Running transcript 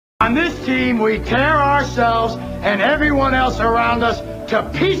On this team, we tear ourselves and everyone else around us to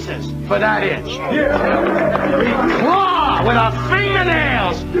pieces for that inch. We claw with our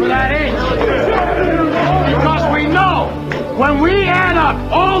fingernails for that inch. Because we know when we add up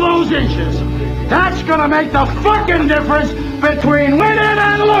all those inches, that's gonna make the fucking difference between winning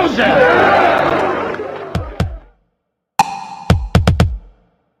and losing.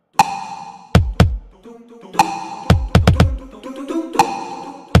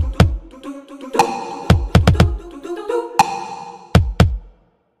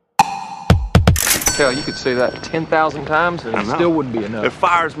 Hell, you could say that 10,000 times and it still wouldn't be enough. It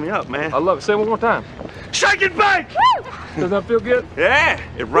fires me up, man. I love it. Say it one more time. Shake and bake! Does that feel good? Yeah,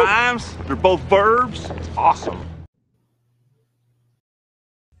 it rhymes. They're both verbs. It's awesome.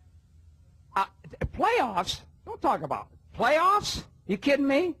 Playoffs? Don't talk about it. Playoffs? You kidding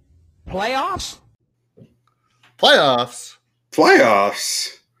me? Playoffs? Playoffs.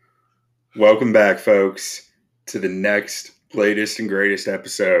 Welcome back, folks, to the next, latest, and greatest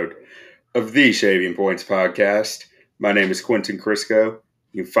episode of the Shaving Points podcast. My name is Quentin Crisco.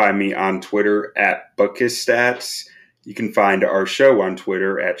 You can find me on Twitter at BuckisStats. You can find our show on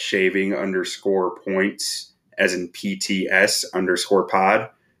Twitter at shaving_points, as in PTS_pod.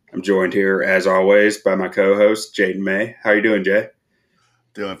 I'm joined here, as always, by my co-host, Jaden May. How you doing, Jay?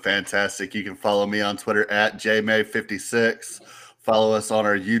 Doing fantastic. You can follow me on Twitter at JMay56. Follow us on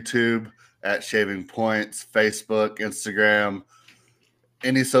our YouTube at Shaving Points, Facebook, Instagram,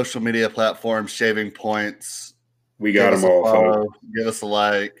 any social media platform, Shaving Points. We got them all, folks. Give us a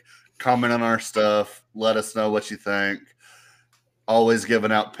like, comment on our stuff, let us know what you think. Always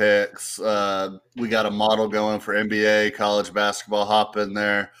giving out picks. We got a model going for NBA, college basketball. Hop in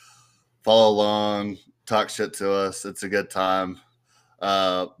there, follow along, talk shit to us. It's a good time.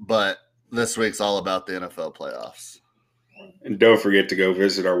 But this week's all about the NFL playoffs. And don't forget to go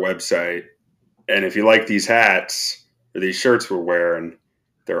visit our website. And if you like these hats or these shirts we're wearing,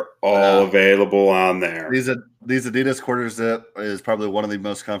 they're all available on there. These Adidas quarter zip is probably one of the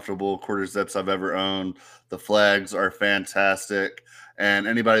most comfortable quarter zips I've ever owned. The flags are fantastic. And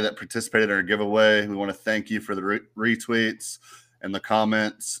anybody that participated in our giveaway, we want to thank you for the retweets and the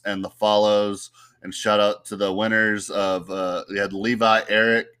comments and the follows. And shout out to the winners of we had Levi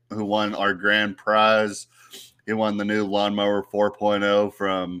Eric, who won our grand prize. He won the new Lawnmower 4.0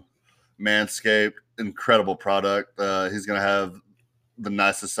 from Manscaped. Incredible product. He's going to have the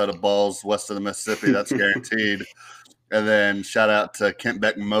nicest set of balls west of the Mississippi. That's guaranteed. And then shout out to Kent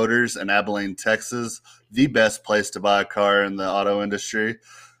Beck Motors in Abilene, Texas, the best place to buy a car in the auto industry.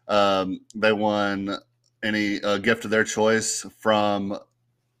 They won any gift of their choice from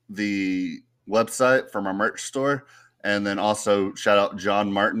the website, from our merch store. And then also shout out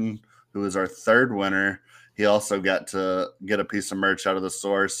John Martin, who is our third winner. He also got to get a piece of merch out of the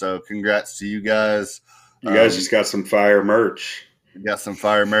store. So congrats to you guys. You guys just got some fire merch. We got some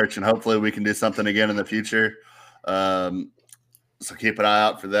fire merch, and hopefully we can do something again in the future. So keep an eye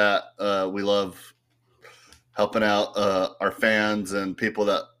out for that. We love helping out our fans and people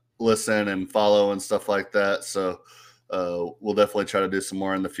that listen and follow and stuff like that. So we'll definitely try to do some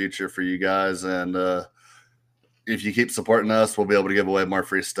more in the future for you guys. And if you keep supporting us, we'll be able to give away more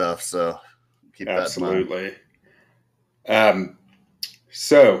free stuff. So keep that in mind. Absolutely.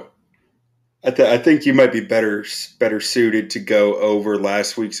 So I think you might be better suited to go over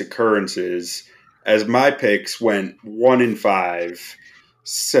last week's occurrences, as my picks went 1-5.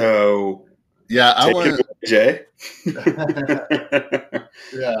 So yeah, I went, Jay. Yeah,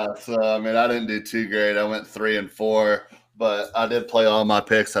 so I mean, I didn't do too great. I went 3-4, but I did play all my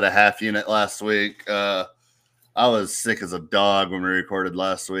picks at a half unit last week. I was sick as a dog when we recorded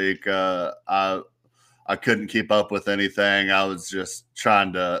last week. I couldn't keep up with anything. I was just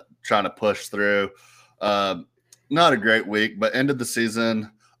trying to push through. Not a great week, but ended the season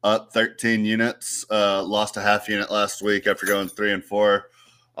up 13 units. Lost a half unit last week after going 3-4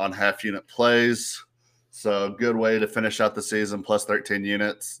 on half unit plays. So good way to finish out the season, plus 13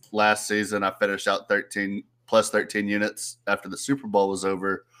 units. Last season, I finished out 13 units after the Super Bowl was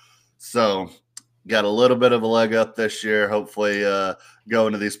over. So got a little bit of a leg up this year. Hopefully go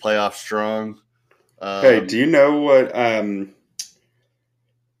into these playoffs strong. Hey, do you know what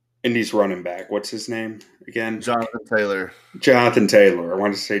Indy's running back? What's his name again? Jonathan Taylor. Jonathan Taylor. I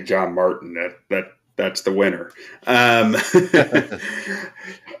want to say John Martin. That's the winner.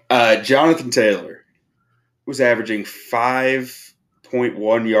 Jonathan Taylor was averaging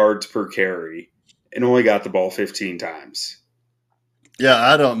 5.1 yards per carry and only got the ball 15 times. Yeah,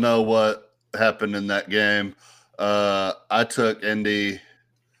 I don't know what happened in that game. I took Indy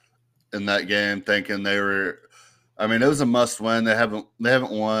in that game thinking they were I mean, it was a must-win. They haven't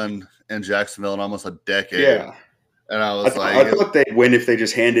won in Jacksonville in almost a decade. Yeah. And I was I thought they'd win if they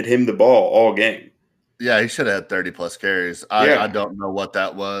just handed him the ball all game. Yeah, he should have had 30-plus carries. I don't know what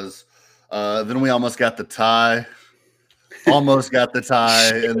that was. Then we almost got the tie. Almost got the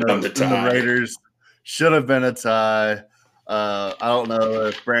tie in the Raiders. Should have been a tie. I don't know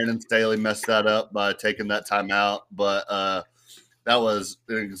if Brandon Staley messed that up by taking that time out, but that was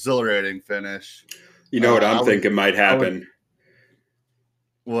an exhilarating finish. You know what I'm thinking might happen?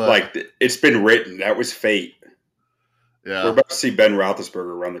 Like, it's been written. That was fate. Yeah. We're about to see Ben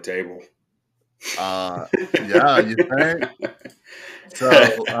Roethlisberger run the table. Yeah, you think? So,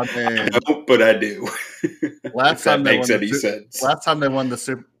 I mean, I don't, but I do. Last time that makes any sense. Last time they won the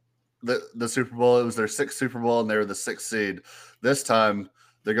Super Bowl, it was their 6th Super Bowl, and they were the 6th seed. This time,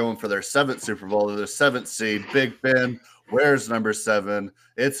 they're going for their 7th Super Bowl. They're the 7th seed. Big Ben wears number 7.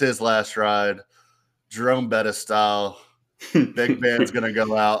 It's his last ride. Jerome Bettis style. Big Ben's going to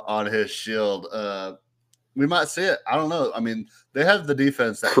go out on his shield. We might see it. I don't know. I mean, they have the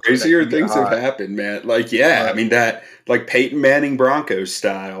defense. Crazier things have happened, man. Like, I mean, that, like, Peyton Manning Broncos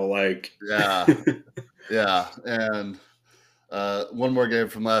style. Like, yeah. Yeah. And one more game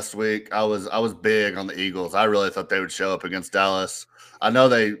from last week. I was big on the Eagles. I really thought they would show up against Dallas. I know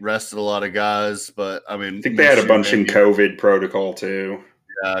they rested a lot of guys, but I mean, I think they had a bunch in COVID protocol too.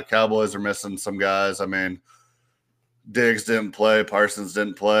 Yeah, Cowboys are missing some guys. I mean, Diggs didn't play. Parsons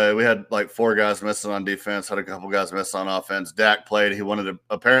didn't play. We had like 4 guys missing on defense, had a couple guys missing on offense. Dak played.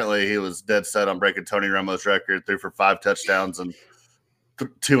 Apparently he was dead set on breaking Tony Romo's record, threw for 5 touchdowns in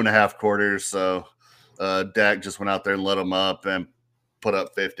 2.5 quarters. So Dak just went out there and lit him up and put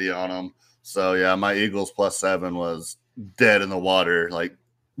up 50 on him. So, yeah, my Eagles +7 was dead in the water, like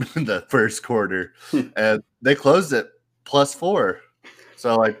in the first quarter. And they closed it +4.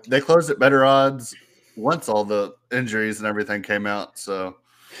 So, like, they closed at better odds once all the injuries and everything came out. So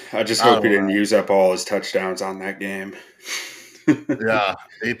I just hope he didn't use up all his touchdowns on that game. Yeah,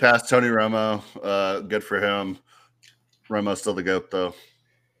 he passed Tony Romo. Good for him. Romo's still the GOAT, though.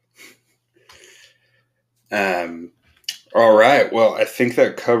 All right. Well, I think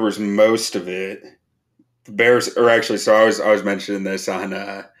that covers most of it. The Bears, or actually, so I was mentioning this on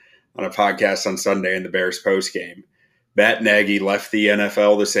a podcast on Sunday in the Bears post game. Matt Nagy left the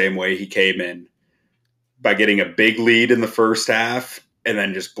NFL the same way he came in, by getting a big lead in the first half and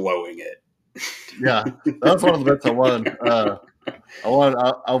then just blowing it. Yeah, that was one of the bets I won.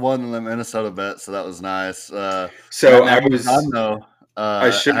 I won the Minnesota bet, so that was nice. I should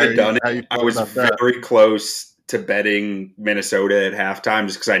have done it. I was very close to betting Minnesota at halftime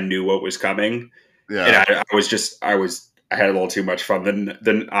just because I knew what was coming. Yeah, and I had a little too much fun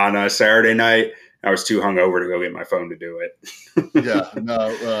than on a Saturday night. I was too hungover to go get my phone to do it. Yeah, no,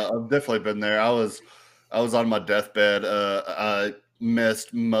 I've definitely been there. I was on my deathbed. I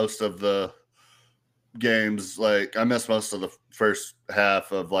missed most of the games. Like, I missed most of the first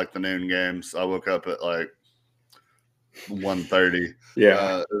half of like the noon games. I woke up at like 1:30.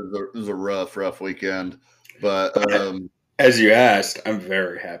 Yeah, it was a rough weekend. But as you asked, I'm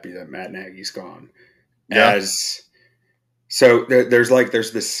very happy that Matt Nagy's gone. Yeah. So there's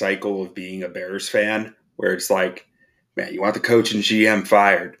this cycle of being a Bears fan where it's like, man, you want the coach and GM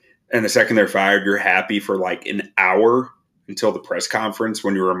fired. And the second they're fired, you're happy for like an hour until the press conference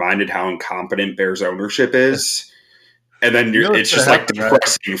when you're reminded how incompetent Bears ownership is. And then it's just like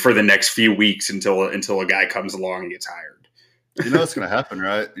depressing for the next few weeks until a guy comes along and gets hired. You know what's going to happen,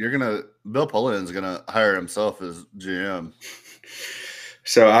 right? Bill Polian's going to hire himself as GM.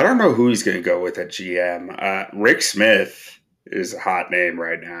 So I don't know who he's going to go with at GM. Rick Smith is a hot name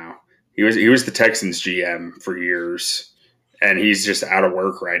right now. He was the Texans GM for years. And he's just out of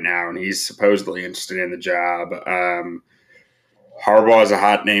work right now, and he's supposedly interested in the job. Harbaugh is a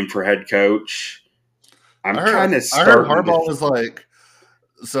hot name for head coach. I heard Harbaugh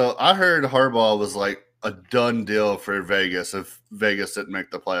was like a done deal for Vegas if Vegas didn't make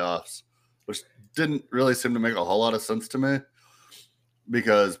the playoffs, which didn't really seem to make a whole lot of sense to me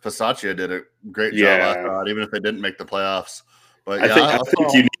because Bisaccia did a great job, I thought, even if they didn't make the playoffs. But I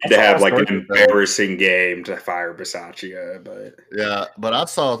think you need to have like an embarrassing game to fire Bisaccia, but but I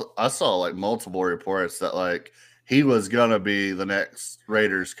saw like multiple reports that like he was gonna be the next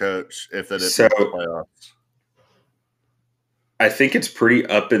Raiders coach if they didn't make the playoffs. I think it's pretty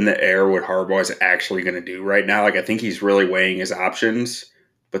up in the air what Harbaugh is actually going to do right now. Like, I think he's really weighing his options,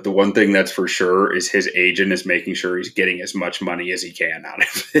 but the one thing that's for sure is his agent is making sure he's getting as much money as he can out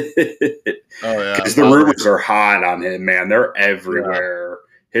of it. Oh yeah, because the rumors are hot on him, man. They're everywhere.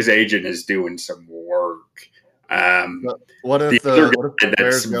 Yeah. His agent is doing some work. What if the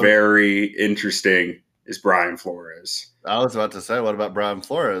that's very interesting is Brian Flores. I was about to say, what about Brian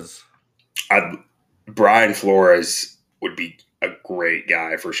Flores? Brian Flores would be a great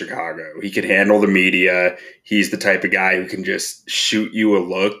guy for Chicago. He can handle the media. He's the type of guy who can just shoot you a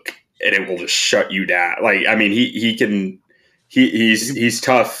look and it will just shut you down. Like, I mean, he can. He's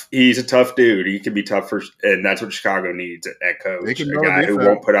tough. He's a tough dude. He can be tough and that's what Chicago needs at coach. A guy who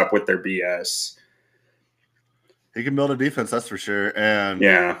won't put up with their BS. He can build a defense, that's for sure. And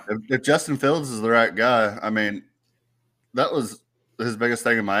yeah, if Justin Fields is the right guy, I mean, that was his biggest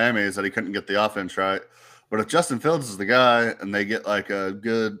thing in Miami is that he couldn't get the offense right. But if Justin Fields is the guy and they get like a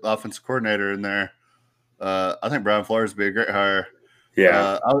good offensive coordinator in there, I think Brian Flores would be a great hire.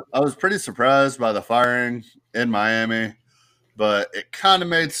 Yeah, I was pretty surprised by the firing in Miami, but it kind of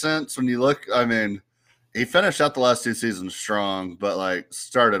made sense when you look. I mean, he finished out the last 2 seasons strong, but like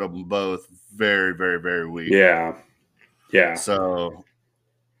started them both very, very, very weak. Yeah. So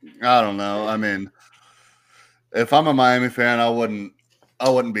I don't know. I mean, if I'm a Miami fan, I wouldn't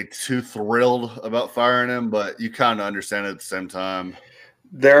be too thrilled about firing him, but you kind of understand it at the same time.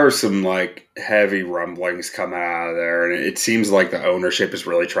 There are some like heavy rumblings coming out of there, and it seems like the ownership is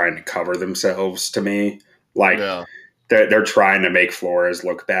really trying to cover themselves to me. Like they're trying to make Flores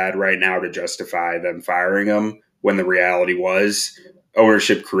look bad right now to justify them firing him, when the reality was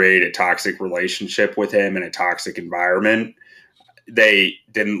ownership created a toxic relationship with him and a toxic environment. They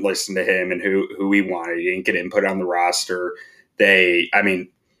didn't listen to him and who he wanted. He didn't get input on the roster. There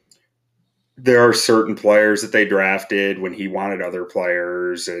are certain players that they drafted when he wanted other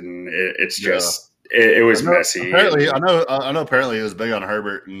players, and it's just it was messy. Apparently, I know. Apparently, he was big on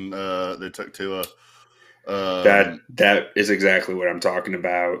Herbert, and they took Tua. That is exactly what I'm talking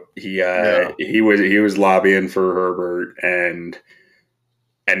about. He was lobbying for Herbert and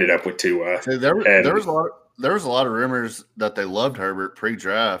ended up with Tua. See, there was a lot of rumors that they loved Herbert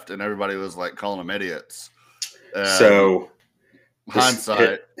pre-draft, and everybody was like calling them idiots. So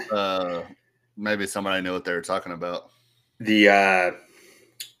hindsight, maybe somebody knew what they were talking about.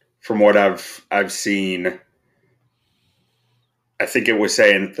 From what I've seen, I think it was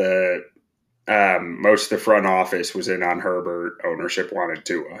saying that most of the front office was in on Herbert. Ownership wanted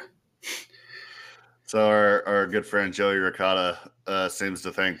Tua. So our good friend Joey Ricotta seems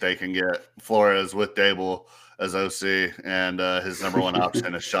to think they can get Flores with Dable as OC, and his number one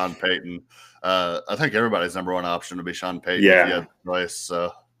option is Sean Payton. I think everybody's number one option would be Sean Payton. Yeah. If you had the choice,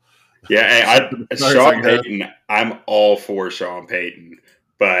 so. Yeah, Sean Payton. I'm all for Sean Payton,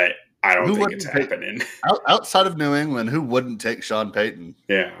 but I don't think it's happening. Outside of New England, who wouldn't take Sean Payton?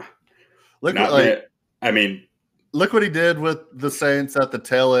 Yeah. Look what he did with the Saints at the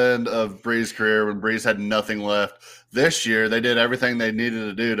tail end of Brees' career when Brees had nothing left. This year, they did everything they needed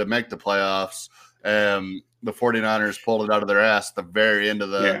to do to make the playoffs. The 49ers pulled it out of their ass at the very end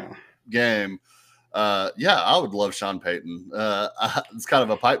of the game. I would love Sean Payton. It's kind of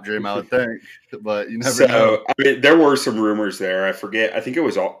a pipe dream, I would think, but you never know. I mean, there were some rumors there. I forget. I think it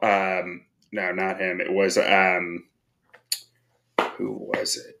was no, not him. It was who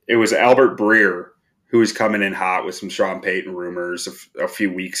was it? It was Albert Breer, who was coming in hot with some Sean Payton rumors a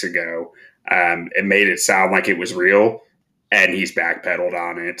few weeks ago. It made it sound like it was real, and he's backpedaled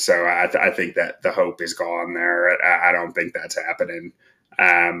on it. So I think that the hope is gone there. I don't think that's happening.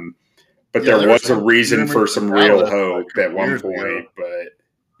 But there was a reason for some real hope at one point. But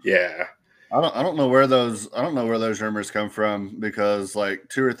yeah, I don't know where those rumors come from, because like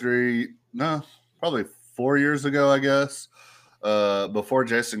 4 years ago, I guess, before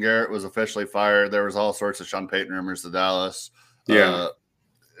Jason Garrett was officially fired, there was all sorts of Sean Payton rumors to Dallas. Yeah.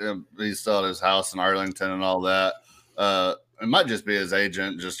 He's still at his house in Arlington and all that. It might just be his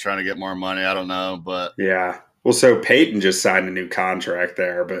agent just trying to get more money. I don't know, but yeah. Well, so Peyton just signed a new contract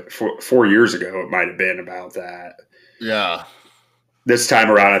there, but 4 years ago it might have been about that. Yeah. This time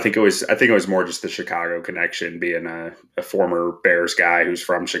around, I think it was more just the Chicago connection, being a former Bears guy who's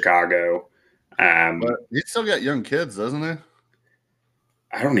from Chicago. But he's still got young kids, doesn't he?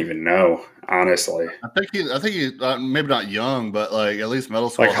 I don't even know, honestly. I think he maybe not young, but like at least middle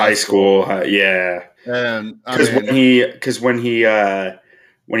school, like high school. Yeah. And because when he had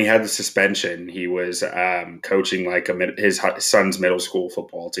the suspension, he was coaching like his son's middle school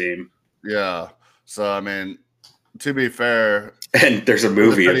football team. Yeah. So I mean, to be fair, and there's a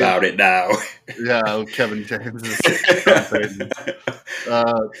movie about it now. Yeah, Kevin James.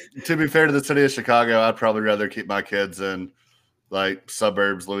 To be fair to the city of Chicago, I'd probably rather keep my kids in like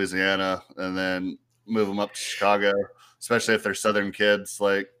suburbs, Louisiana, and then move them up to Chicago, especially if they're Southern kids.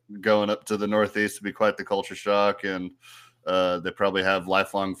 Like going up to the Northeast would be quite the culture shock, and they probably have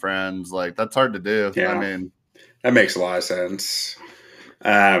lifelong friends. Like that's hard to do. Yeah. I mean, that makes a lot of sense.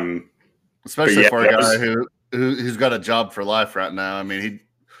 especially yeah, for a guy who's got a job for life right now. I mean,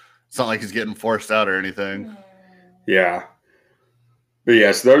 it's not like he's getting forced out or anything. Yeah. But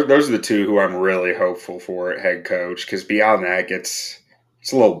yes, those are the two who I'm really hopeful for at head coach, because beyond that it's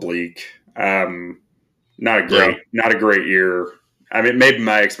a little bleak. Not a great year. I mean, maybe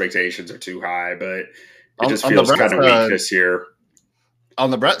my expectations are too high, but it just feels kind of weak this year. On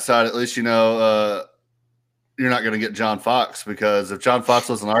the Brett side, at least, you're not going to get John Fox, because if John Fox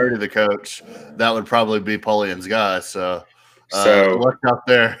wasn't already the coach, that would probably be Polian's guy. So look out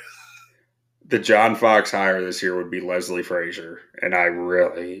there. The John Fox hire this year would be Leslie Frazier, and I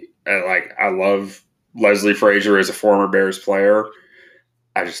love Leslie Frazier as a former Bears player.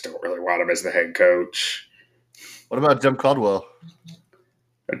 I just don't really want him as the head coach. What about Jim Caldwell?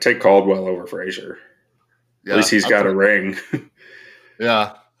 I'd take Caldwell over Frazier. Yeah, at least he's got a ring.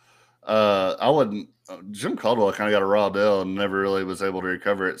 Yeah. I wouldn't. Jim Caldwell kind of got a raw deal and never really was able to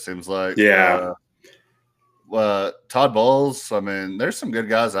recover, it seems like. Yeah. Todd Bowles, I mean, there's some good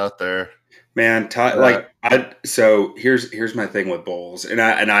guys out there. Man, so here's my thing with Bowles, and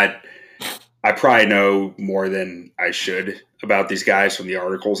I probably know more than I should about these guys from the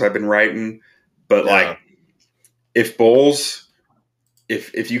articles I've been writing, but if Bowles,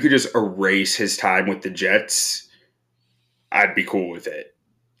 if you could just erase his time with the Jets, I'd be cool with it.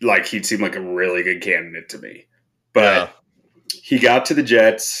 Like, he'd seem like a really good candidate to me. But he got to the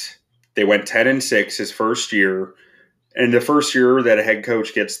Jets. They went 10-6 his first year, and the first year that a head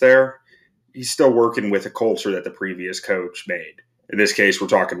coach gets there, he's still working with a culture that the previous coach made. In this case, we're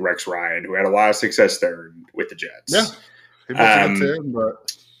talking Rex Ryan, who had a lot of success there with the Jets. Yeah.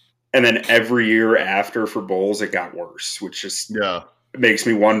 And then every year after for Bowles, it got worse, which just makes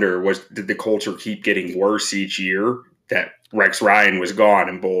me wonder, did the culture keep getting worse each year that Rex Ryan was gone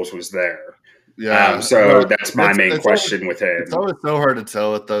and Bowles was there? Yeah. That's my main question with him. It's always so hard to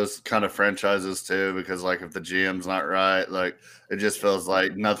tell with those kind of franchises too, because like if the GM's not right, like it just feels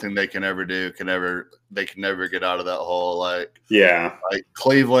like nothing they can ever do they can never get out of that hole. Like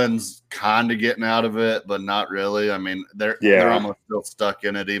Cleveland's kind of getting out of it, but not really. I mean, they're almost still stuck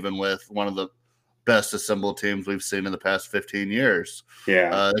in it, even with one of the best assembled teams we've seen in the past 15 years.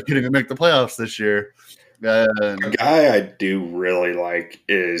 Yeah. They couldn't even make the playoffs this year. A guy I do really like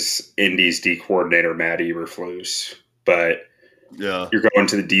is Indy's D coordinator, Matt Eberflus. But you're going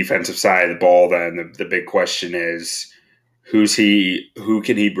to the defensive side of the ball, then the big question is, who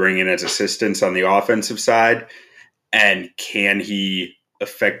can he bring in as assistants on the offensive side? And can he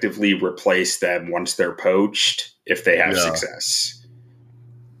effectively replace them once they're poached if they have success?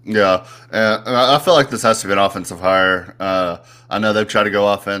 Yeah, I feel like this has to be an offensive hire. I know they've tried to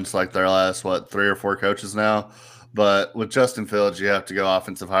go offense like their last, 3 or 4 coaches now. But with Justin Fields, you have to go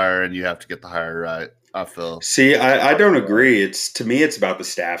offensive hire, and you have to get the hire right, I feel. See, I don't agree. To me, it's about the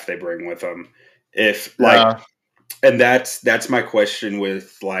staff they bring with them. And that's my question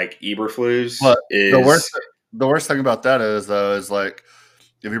with like Eberflus. But the worst thing about that is like,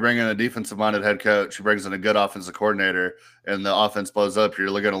 if you bring in a defensive-minded head coach who brings in a good offensive coordinator and the offense blows up, you're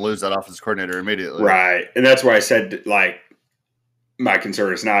going to lose that offensive coordinator immediately. Right. And that's why I said, like, my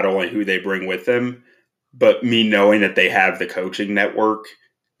concern is not only who they bring with them, but me knowing that they have the coaching network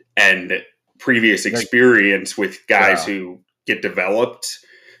and previous experience with guys who get developed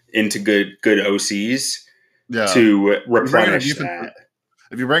into good OCs to replenish that.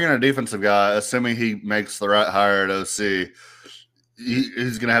 If you bring in a defensive guy, assuming he makes the right hire at OC,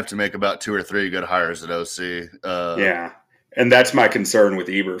 he's going to have to make about 2 or 3 good hires at OC. And that's my concern with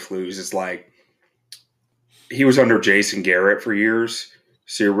Eberflus is like, he was under Jason Garrett for years.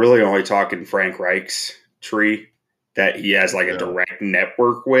 So you're really only talking Frank Reich's tree that he has like a direct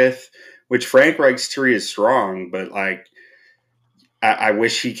network with, which Frank Reich's tree is strong, but like, I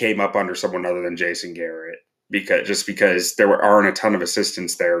wish he came up under someone other than Jason Garrett because there aren't a ton of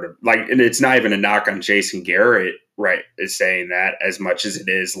assistants there to like, and it's not even a knock on Jason Garrett, right, is saying that as much as it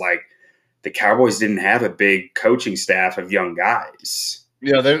is like the Cowboys didn't have a big coaching staff of young guys.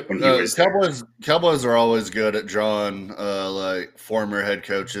 Yeah, Cowboys are always good at drawing like former head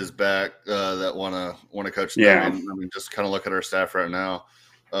coaches back that want to coach them. Yeah. I mean, just kind of look at our staff right now.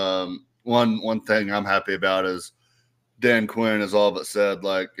 One thing I'm happy about is Dan Quinn has all but said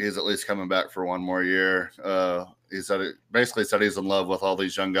like he's at least coming back for one more year. He basically said he's in love with all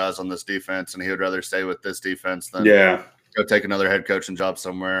these young guys on this defense, and he would rather stay with this defense than go take another head coaching job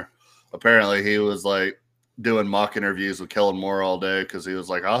somewhere. Apparently, he was like doing mock interviews with Kellen Moore all day because he was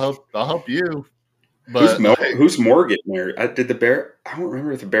like, "I'll help you." But who's Moore getting there? I don't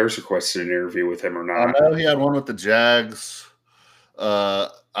remember if the Bears requested an interview with him or not. I know he had one with the Jags.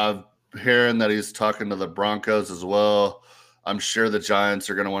 I'm hearing that he's talking to the Broncos as well. I'm sure the Giants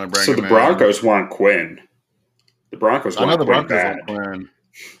are going to want to bring So him the in. Broncos want Quinn. The Broncos I know want the Quinn Broncos bad. want Quinn,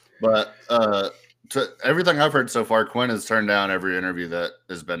 but to everything I've heard so far, Quinn has turned down every interview that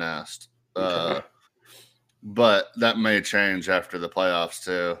has been asked. Okay. But that may change after the playoffs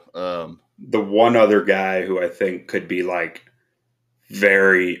too. The one other guy who I think could be like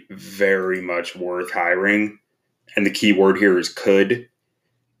very, very much worth hiring, and the key word here is could,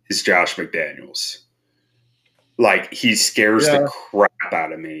 is Josh McDaniels. Like, he scares the crap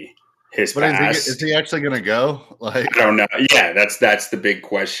out of me. His But past. is he actually going to go? Like, I don't know. Yeah, that's the big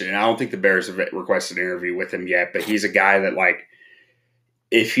question. I don't think the Bears have requested an interview with him yet, but he's a guy that, like,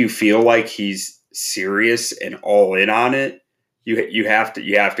 if you feel like he's serious and all in on it, you have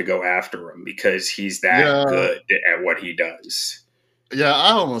to go after him because he's that good at what he does. Yeah,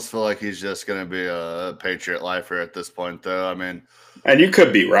 I almost feel like he's just going to be a Patriot lifer at this point, though. I mean, and you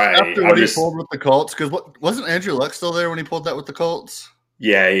could be right. After what he pulled with the Colts, because wasn't Andrew Luck still there when he pulled that with the Colts?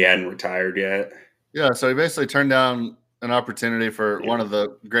 Yeah, he hadn't retired yet. Yeah, so he basically turned down an opportunity for one of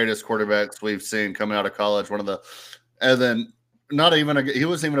the greatest quarterbacks we've seen coming out of college. And then he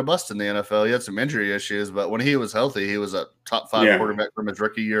wasn't even a bust in the NFL. He had some injury issues, but when he was healthy, he was a top 5 quarterback from his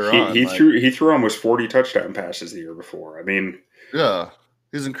rookie year on. He threw almost 40 touchdown passes the year before. I mean, yeah,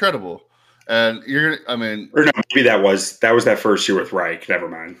 he's incredible. And or no, maybe that was that first year with Reich. Never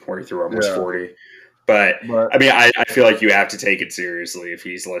mind, where he threw almost 40. But I mean, I feel like you have to take it seriously if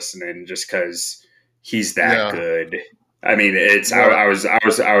he's listening, just because he's that good. I mean, it's I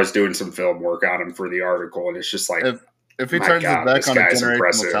was doing some film work on him for the article, and it's just like if he turns his back on a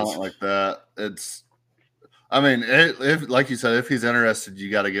generational talent like that, it's. I mean, if like you said, if he's interested, you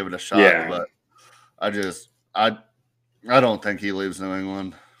got to give it a shot. Yeah. But I don't think he leaves New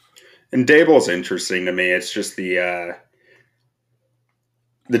England. And Daboll's interesting to me. It's just the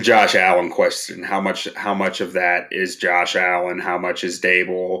Josh Allen question. How much of that is Josh Allen? How much is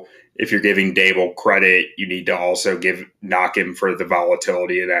Daboll? If you're giving Daboll credit, you need to also knock him for the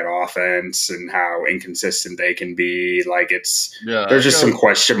volatility of that offense and how inconsistent they can be. Like there's just some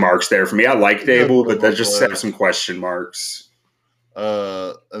question marks there for me. I like Daboll, but they just have some question marks.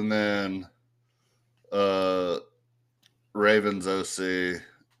 And then Ravens OC.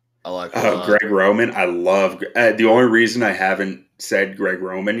 I like Greg Roman. I love the only reason I haven't said Greg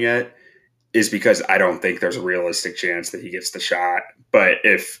Roman yet is because I don't think there's a realistic chance that he gets the shot. But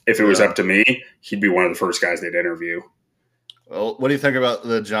if it was up to me, he'd be one of the first guys they'd interview. Well, what do you think about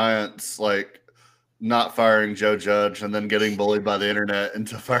the Giants not firing Joe Judge and then getting bullied by the internet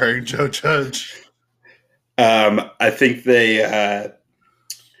into firing Joe Judge? I think they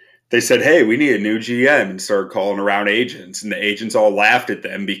said, hey, we need a new GM, and started calling around agents. And the agents all laughed at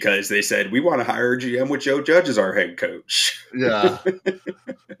them because they said, we want to hire a GM with Joe Judge as our head coach. Yeah.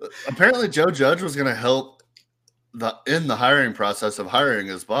 Apparently Joe Judge was going to help in the hiring process of hiring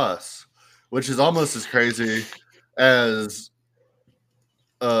his boss, which is almost as crazy as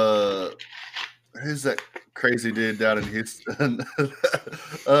who's that crazy dude down in Houston?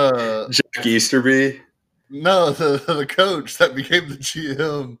 Jack Easterby? No, the coach that became the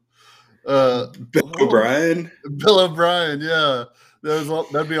GM. Bill O'Brien? Bill O'Brien, yeah.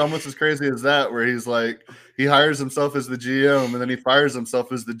 That'd be almost as crazy as that, where he's like, he hires himself as the GM and then he fires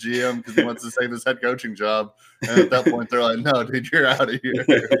himself as the GM because he wants to save his head coaching job. And at that point, they're like, no, dude, you're out of here.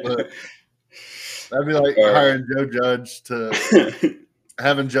 But that'd be like hiring Joe Judge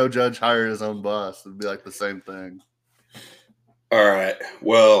having Joe Judge hire his own boss. It'd be like the same thing. All right.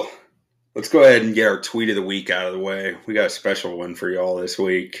 Well, let's go ahead and get our tweet of the week out of the way. We got a special one for y'all this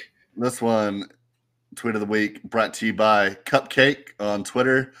week. This one, tweet of the week, brought to you by Cupcake on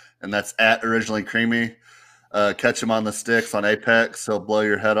Twitter, and that's at Originally Creamy. Catch him on the sticks on Apex. He'll blow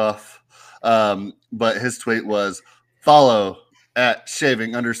your head off. But his tweet was, follow at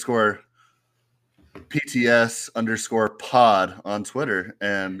shaving_PTS_pod on Twitter.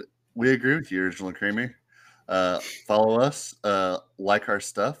 And we agree with you, Originally Creamy. Follow us, like our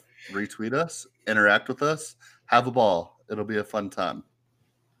stuff, retweet us, interact with us, have a ball. It'll be a fun time.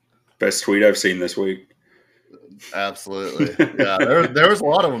 Best tweet I've seen this week. Absolutely. Yeah, there was a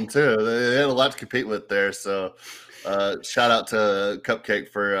lot of them too. They had a lot to compete with there. So shout out to Cupcake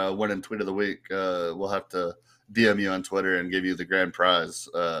for winning tweet of the week. We'll have to DM you on Twitter and give you the grand prize,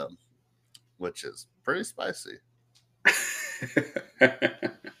 which is pretty spicy.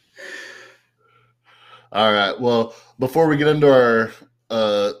 All right. Well, before we get into our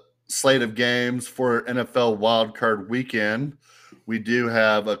slate of games for NFL Wildcard Weekend, we do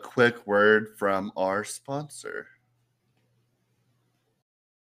have a quick word from our sponsor.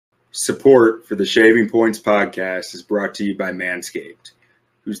 Support for the Shaving Points podcast is brought to you by Manscaped,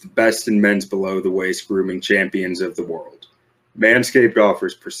 who's the best in men's below-the-waist grooming champions of the world. Manscaped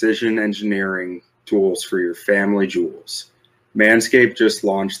offers precision engineering tools for your family jewels. Manscaped just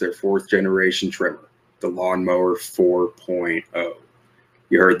launched their 4th generation trimmer, the Lawnmower 4.0.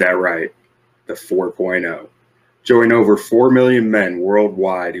 You heard that right, the 4.0. Join over 4 million men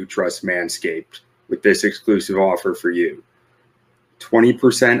worldwide who trust Manscaped with this exclusive offer for you.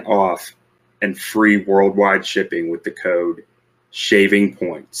 20% off and free worldwide shipping with the code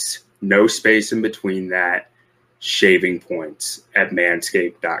SHAVINGPOINTS. No space in between that. Shaving Points at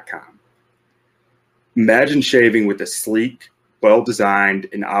manscaped.com. Imagine shaving with a sleek, well-designed,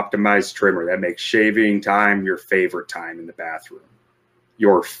 and optimized trimmer that makes shaving time your favorite time in the bathroom.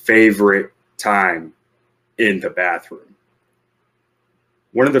 Your favorite time in the bathroom.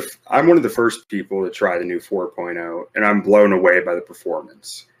 I'm one of the first people to try the new 4.0, and I'm blown away by the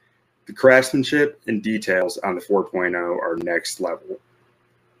performance. The craftsmanship and details on the 4.0 are next level.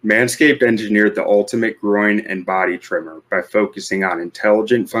 Manscaped engineered the ultimate groin and body trimmer by focusing on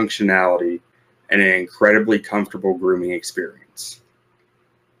intelligent functionality and an incredibly comfortable grooming experience.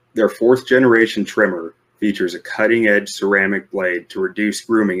 Their 4th generation trimmer features a cutting-edge ceramic blade to reduce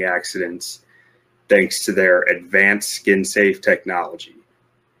grooming accidents thanks to their advanced skin-safe technology.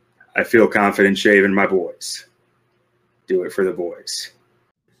 I feel confident shaving my boys. Do it for the boys.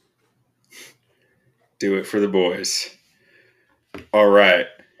 Do it for the boys. All right.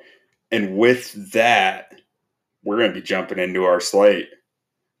 And with that, we're going to be jumping into our slate.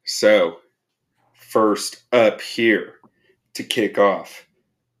 So, first up here to kick off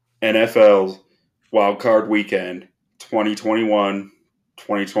NFL Wildcard Weekend 2021,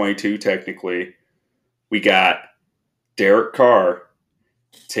 2022 technically. We got Derek Carr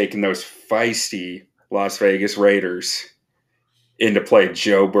taking those feisty Las Vegas Raiders in to play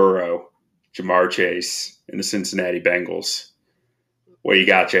Joe Burrow, Jamar Chase, and the Cincinnati Bengals. What you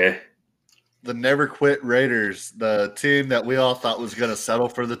got, Jay? The never quit Raiders, the team that we all thought was going to settle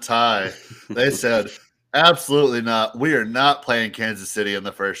for the tie, they said, absolutely not. We are not playing Kansas City in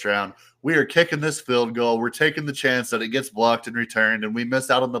the first round. We are kicking this field goal. We're taking the chance that it gets blocked and returned, and we miss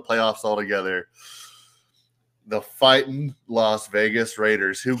out on the playoffs altogether. The fighting Las Vegas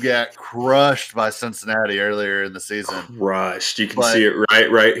Raiders, who got crushed by Cincinnati earlier in the season. Crushed. You can see it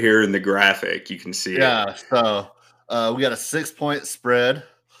right here in the graphic. You can see it. Yeah, so we got a 6-point spread.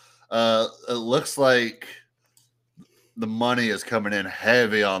 It looks like the money is coming in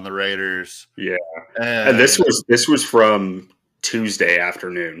heavy on the Raiders. Yeah, and this was from Tuesday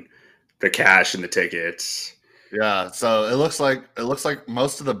afternoon. The cash and the tickets. Yeah, so it looks like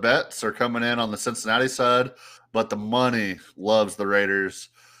most of the bets are coming in on the Cincinnati side, but the money loves the Raiders.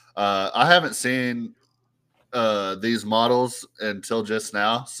 I haven't seen these models until just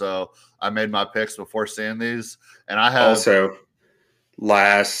now, so I made my picks before seeing these, and I have also.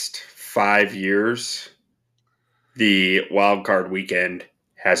 Last 5 years, the wild card weekend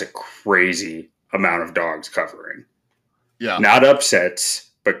has a crazy amount of dogs covering. Yeah. Not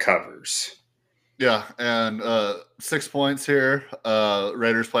upsets, but covers. Yeah, and 6 points here.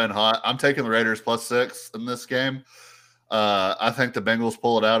 Raiders playing hot. I'm taking the Raiders +6 in this game. I think the Bengals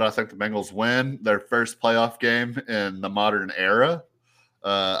pull it out. I think the Bengals win their first playoff game in the modern era.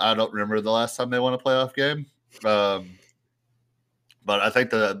 I don't remember the last time they won a playoff game. But I think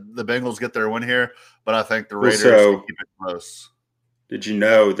the Bengals get their win here, but I think the Raiders keep it close. Did you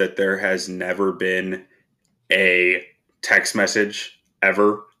know that there has never been a text message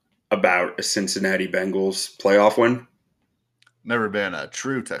ever about a Cincinnati Bengals playoff win? Never been a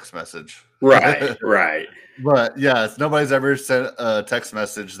true text message. Right, right. But, yes, nobody's ever sent a text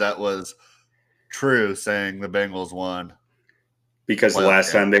message that was true saying the Bengals won. Because the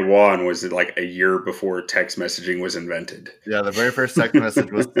last time they won was like a year before text messaging was invented. Yeah, the very first text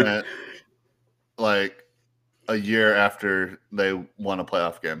message was sent like a year after they won a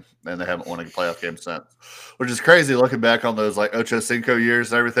playoff game, and they haven't won a playoff game since. Which is crazy looking back on those like Ocho Cinco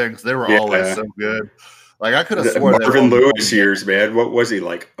years and everything, because they were always so good. Like I could have sworn Marvin Lewis years, man. What was he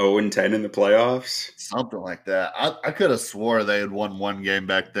like 0-10 in the playoffs? Something like that. I could have swore they had won one game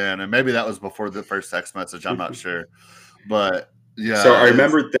back then, and maybe that was before the first text message. I'm not sure, but. Yeah. So I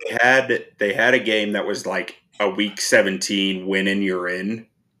remember they had a game that was like a week 17 win and you're in.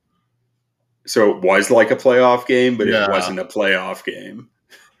 So it was like a playoff game, but it wasn't a playoff game.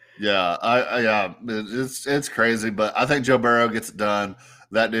 Yeah, it's crazy, but I think Joe Burrow gets it done.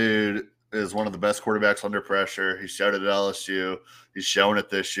 That dude is one of the best quarterbacks under pressure. He showed it at LSU. He's showing it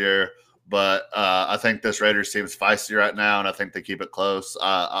this year. But I think this Raiders team is feisty right now, and I think they keep it close.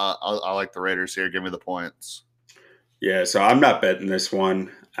 I like the Raiders here. Give me the points. Yeah, so I'm not betting this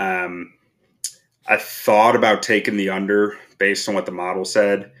one. I thought about taking the under based on what the model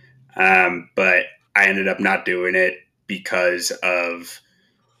said, but I ended up not doing it because of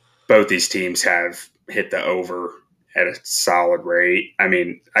both these teams have hit the over at a solid rate. I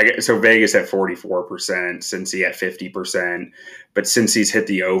mean, so Vegas at 44%, Cincy at 50%, but Cincy's hit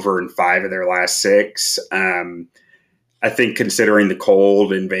the over in 5 of their last 6. I think considering the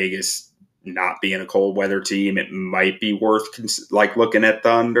cold in Vegas not being a cold weather team, it might be worth looking at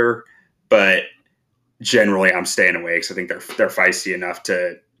the under, but generally I'm staying away because I think they're feisty enough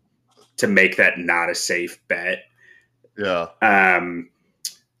to make that not a safe bet. Yeah.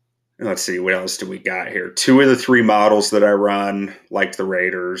 Let's see, what else do we got here? 2 of the 3 models that I run liked the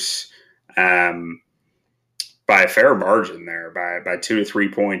Raiders by a fair margin there, by 2 to 3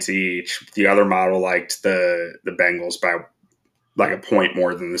 points each. The other model liked the Bengals by like a point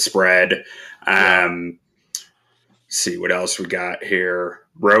more than the spread. See what else we got here.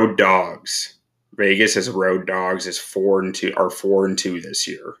 Road dogs. Vegas as road dogs is 4-2 this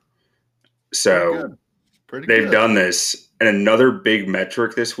year. So they've done this. And another big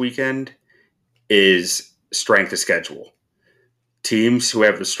metric this weekend is strength of schedule. Teams who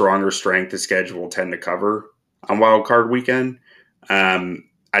have the stronger strength of schedule tend to cover on Wild Card weekend. I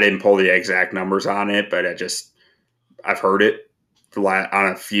didn't pull the exact numbers on it, but I've heard it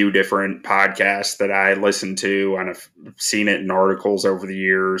on a few different podcasts that I listened to, and I've seen it in articles over the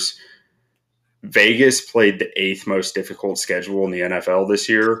years. Vegas played the 8th most difficult schedule in the NFL this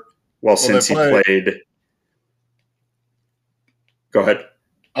year, since he played. Go ahead.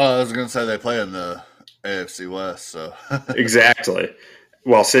 I was going to say they play in the AFC West, so exactly.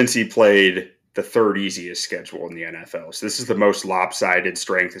 Well, since he played the 3rd easiest schedule in the NFL, so this is the most lopsided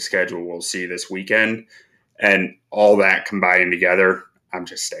strength of schedule we'll see this weekend, and all that combined together, I'm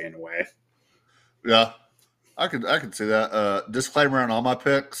just staying away. Yeah, I could see that. Disclaimer on all my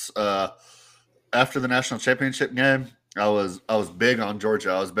picks. After the national championship game, I was big on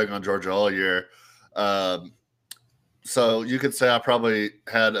Georgia. I was big on Georgia all year. So you could say I probably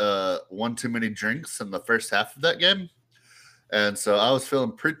had one too many drinks in the first half of that game. And so I was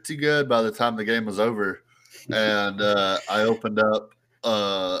feeling pretty good by the time the game was over. And I opened up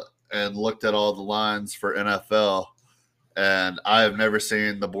and looked at all the lines for NFL. And I have never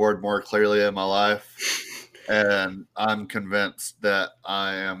seen the board more clearly in my life. And I'm convinced that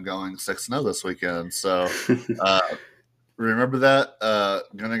I am going 6-0 this weekend. So remember that.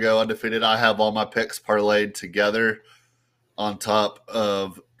 Going to go undefeated. I have all my picks parlayed together on top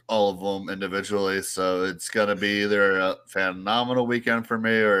of all of them individually. So it's going to be either a phenomenal weekend for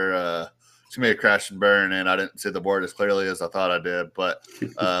me or it's going to be a crash and burn. And I didn't see the board as clearly as I thought I did. But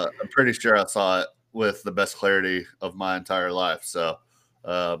I'm pretty sure I saw it with the best clarity of my entire life. So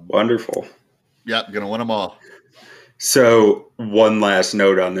wonderful. Yeah, going to win them all. So one last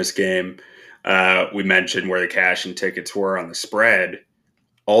note on this game. We mentioned where the cash and tickets were on the spread.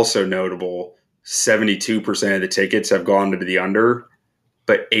 Also notable, 72% of the tickets have gone to the under,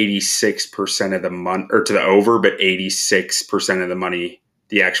 but 86% of the money, or to the over, but 86% of the money,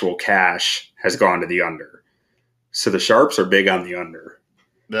 the actual cash, has gone to the under. So the sharps are big on the under.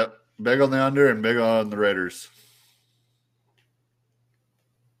 Yep, big on the under and big on the Raiders.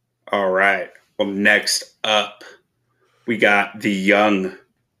 All right. Well, next up, we got the young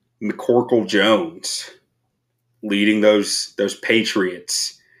McCorkle Jones leading those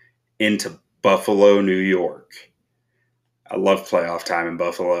Patriots into Buffalo, New York. I love playoff time in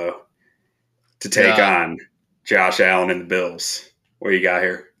Buffalo to take on Josh Allen and the Bills. What do you got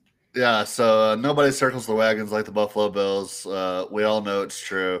here? Yeah, so nobody circles the wagons like the Buffalo Bills. We all know it's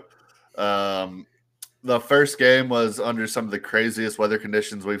true. The first game was under some of the craziest weather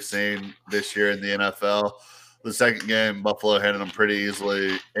conditions we've seen this year in the NFL. The second game, Buffalo handled them pretty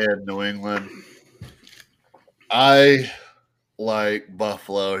easily in New England. I like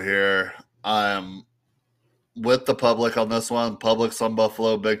Buffalo here. I am with the public on this one. Public's on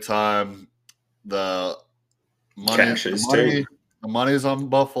Buffalo big time. The money's on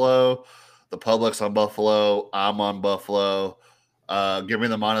Buffalo. The public's on Buffalo. I'm on Buffalo. Give me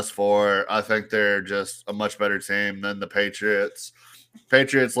the -4. I think they're just a much better team than the Patriots.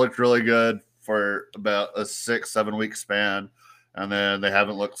 Patriots looked really good for about a 6-7 week span, and then they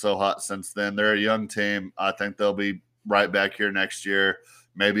haven't looked so hot since then. They're a young team. I think they'll be right back here next year,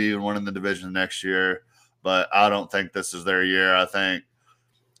 maybe even winning the division next year. But I don't think this is their year. I think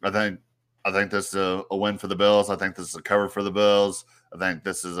this is a win for the Bills. I think this is a cover for the Bills. I think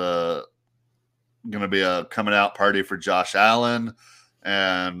this is going to be a coming out party for Josh Allen,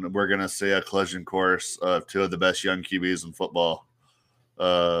 and we're going to see a collision course of 2 of the best young QBs in football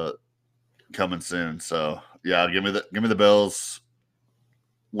coming soon. So yeah, give me the Bills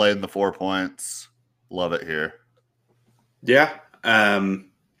laying the 4 points. Love it here. Yeah.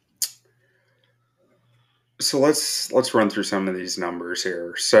 So let's run through some of these numbers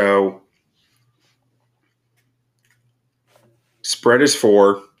here. So spread is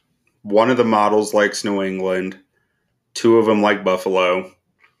 4. One of the models likes New England. 2 of them like Buffalo.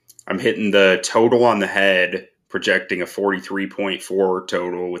 I'm hitting the total on the head, projecting a 43.4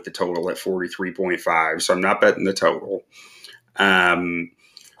 total with the total at 43.5. So I'm not betting the total.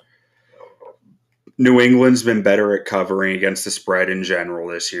 New England's been better at covering against the spread in general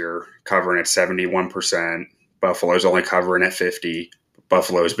this year, covering at 71%. Buffalo's only covering at 50%.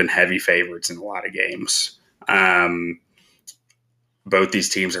 Buffalo's been heavy favorites in a lot of games. Both these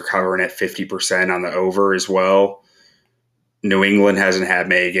teams are covering at 50% on the over as well. New England hasn't had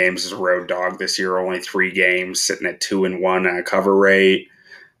many games as a road dog this year, only 3 games, sitting at 2-1 on a cover rate.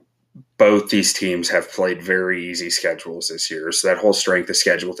 Both these teams have played very easy schedules this year, so that whole strength of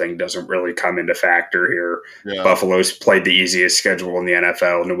schedule thing doesn't really come into factor here. Yeah. Buffalo's played the easiest schedule in the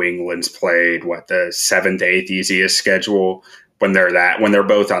NFL. New England's played the 7th, 8th easiest schedule. When they're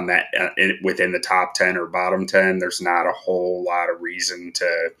both on that within the top 10 or bottom 10, there's not a whole lot of reason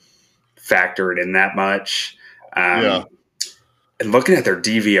to factor it in that much. And looking at their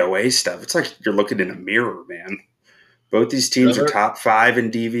DVOA stuff, it's like you're looking in a mirror, man. Both these teams are top 5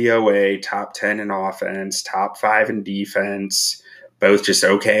 in DVOA, top 10 in offense, top 5 in defense, both just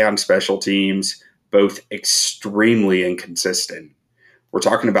okay on special teams, both extremely inconsistent. We're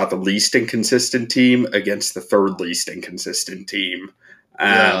talking about the least inconsistent team against the 3rd least inconsistent team.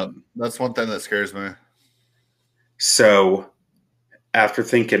 That's one thing that scares me. So after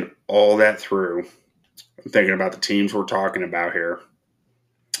thinking all that through, I'm thinking about the teams we're talking about here.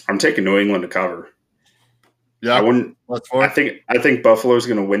 I'm taking New England to cover. Yeah, I think Buffalo's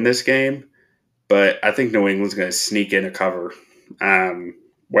going to win this game, but I think New England's going to sneak in a cover.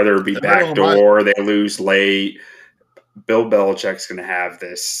 Whether it be backdoor or they lose late, Bill Belichick's going to have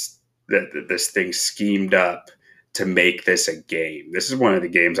this thing schemed up to make this a game. This is one of the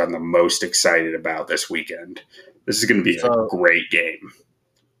games I'm the most excited about this weekend. This is going to be a great game.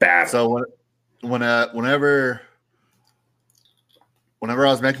 Battle. So whenever I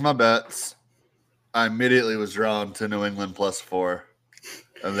was making my bets, I immediately was drawn to New England +4,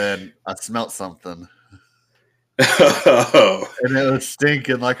 and then I smelt something. And it was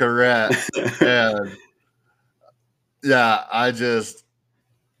stinking like a rat. And yeah,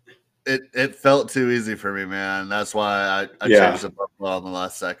 it felt too easy for me, man. That's why I changed the Buffalo on the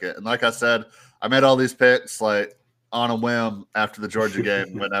last second. And like I said, I made all these picks like on a whim after the Georgia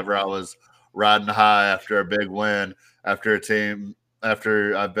game whenever I was riding high after a big win, after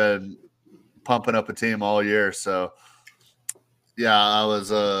I've been pumping up a team all year. So yeah,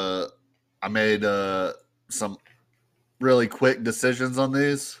 I made some really quick decisions on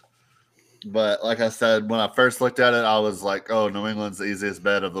these. But like I said, when I first looked at it, I was like, oh, New England's the easiest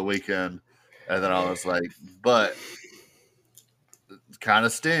bet of the weekend. And then I was like, but it kind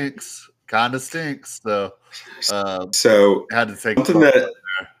of stinks. So I had to take something that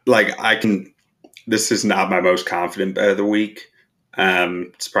this is not my most confident bet of the week.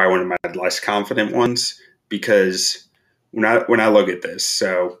 It's probably one of my less confident ones because when I look at this,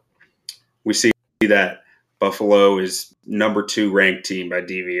 so we see that Buffalo is number 2 ranked team by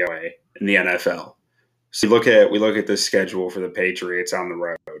DVOA in the NFL. So we look at this schedule for the Patriots on the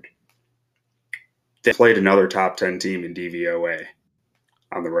road. They played another top 10 team in DVOA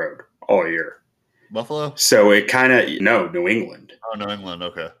on the road all year. Buffalo? So it New England. Oh, New England,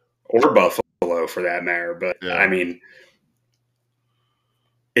 okay. Or Buffalo for that matter. But yeah. I mean,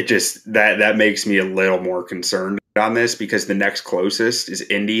 it just that makes me a little more concerned on this because the next closest is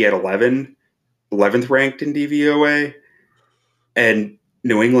Indy at 11th ranked in DVOA, and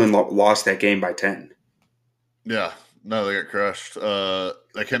New England lost that game by 10. Yeah, no, they got crushed.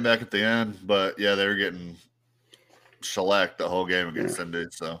 They came back at the end, but yeah, they were getting shellacked the whole game against Indy.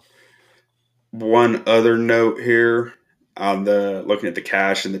 So, one other note here on looking at the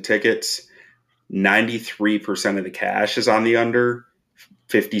cash and the tickets, 93% of the cash is on the under.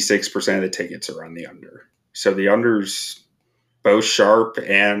 56% of the tickets are on the under. So the unders both sharp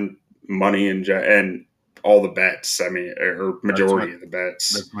and money and all the bets. I mean, or majority of the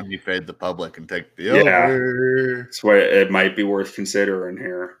bets. That's when you fade the public and take the over. That's why it might be worth considering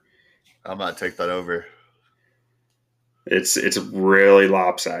here. I might take that over. It's really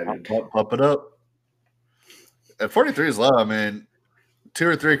lopsided. Pump it up. At 43 is low. I mean, 2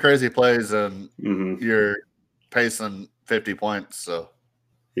 or 3 crazy plays and you're pacing 50 points. So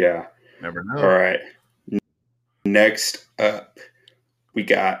yeah, never know. All right. Next up, we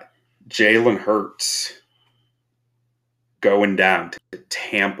got Jalen Hurts going down to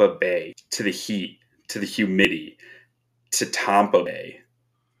Tampa Bay, to the heat, to the humidity, to Tampa Bay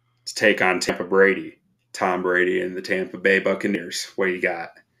to take on Tampa Brady. Tom Brady and the Tampa Bay Buccaneers. What do you got?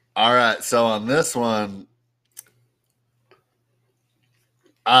 All right. So on this one,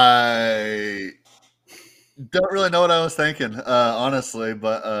 I don't really know what I was thinking, honestly,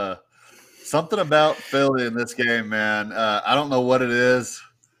 but something about Philly in this game, man. I don't know what it is.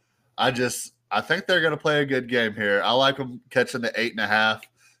 I think they're going to play a good game here. I like them catching the 8.5.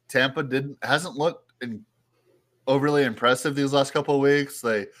 Tampa hasn't looked overly impressive these last couple of weeks.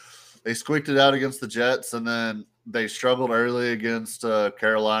 They squeaked it out against the Jets, and then they struggled early against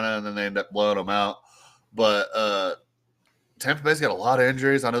Carolina, and then they ended up blowing them out. But Tampa Bay's got a lot of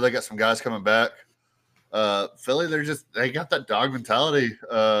injuries. I know they got some guys coming back. Philly, they got that dog mentality,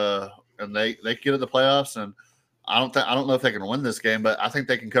 and they get in the playoffs. And I don't know if they can win this game, but I think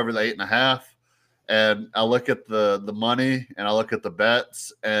they can cover the 8.5. And I look at the money, and I look at the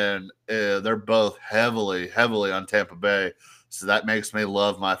bets, and they're both heavily on Tampa Bay. So that makes me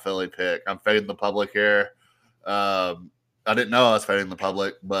love my Philly pick. I'm fading the public here. I didn't know I was fading the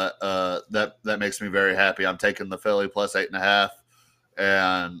public, but that makes me very happy. I'm taking the Philly plus 8.5,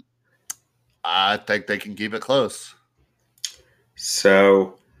 and I think they can keep it close.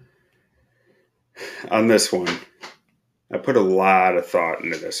 So on this one, I put a lot of thought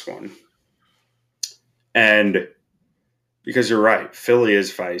into this one. And because you're right, Philly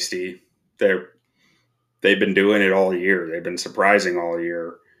is feisty. They've been doing it all year. They've been surprising all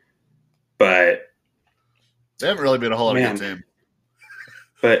year. But they haven't really been a whole lot of good teams.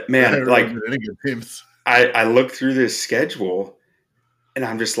 But man, like really any good teams. I look through this schedule, and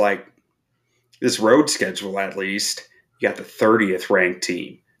I'm just like, this road schedule at least, you got the 30th ranked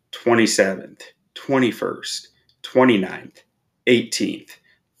team, 27th, 21st, 29th, 18th,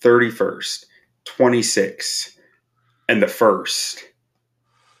 31st, 26th, and the first.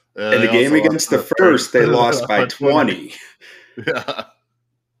 And the game against the first, they lost by 20. Yeah.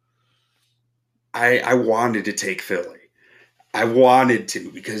 I wanted to take Philly. I wanted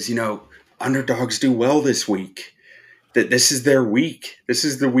to because, underdogs do well this week. That this is their week. This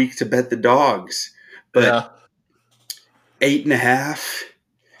is the week to bet the dogs. But 8.5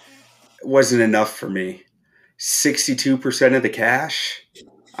 wasn't enough for me. 62% of the cash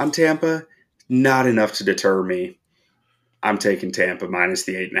on Tampa, not enough to deter me. I'm taking Tampa minus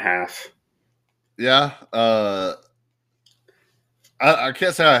the 8.5. Yeah. I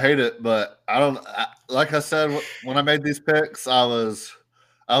can't say I hate it, but like I said, when I made these picks, I was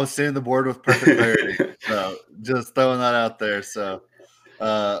seeing the board with perfect clarity. So just throwing that out there. So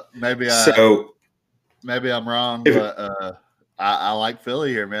maybe I'm wrong, but I like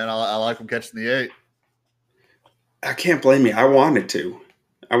Philly here, man. I like them catching the 8. I can't blame you. I wanted to.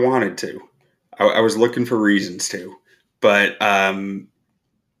 I was looking for reasons to. But the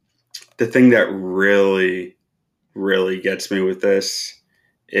thing that really, really gets me with this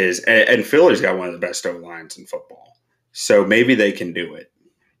is, and Philly's got one of the best O-lines in football. So maybe they can do it.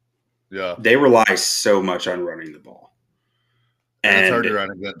 Yeah. They rely so much on running the ball. And it's hard to run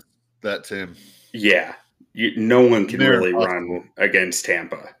against that team. Yeah. No one can really run against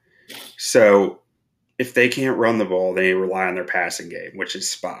Tampa. So if they can't run the ball, they rely on their passing game, which is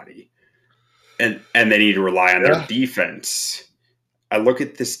spotty. And they need to rely on their defense. I look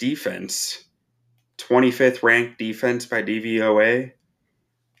at this defense, 25th ranked defense by DVOA.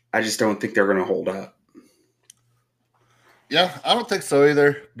 I just don't think they're going to hold up. Yeah, I don't think so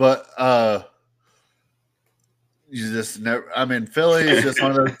either. But you just never. I mean, Philly is just one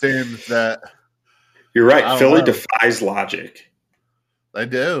of those teams that. You're right. Philly defies logic. They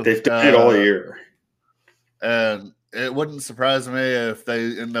do. They've done it all year. And it wouldn't surprise me if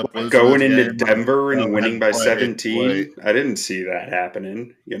they end up losing going into Denver and winning by 17. I didn't see that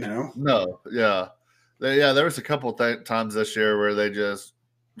happening, No, yeah. There was a couple times this year where they just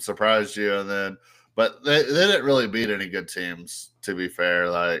surprised you, but they didn't really beat any good teams, to be fair.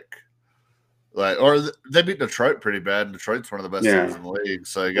 Or they beat Detroit pretty bad, and Detroit's one of the best teams in the league.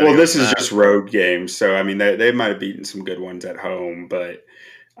 So this is just road games, so I mean they might have beaten some good ones at home, but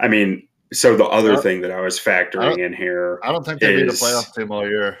I mean. So the other thing that I was factoring in here, I don't think they beat a playoff team all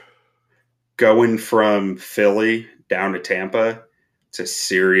year. Going from Philly down to Tampa, it's a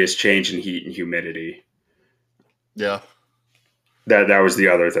serious change in heat and humidity. Yeah, that was the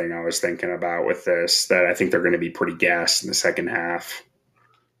other thing I was thinking about with this. That I think they're going to be pretty gassed in the second half.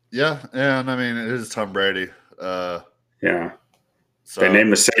 Yeah, and I mean it is Tom Brady. Yeah, so they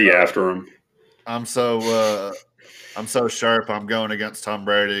named the city after him. I'm so sharp. I'm going against Tom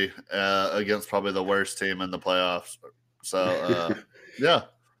Brady, against probably the worst team in the playoffs. So, yeah.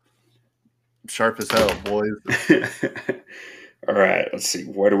 Sharp as hell, boys. All right, let's see.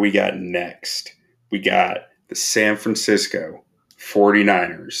 What do we got next? We got the San Francisco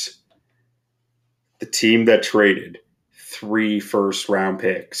 49ers the team that traded 3 first-round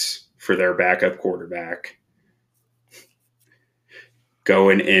picks for their backup quarterback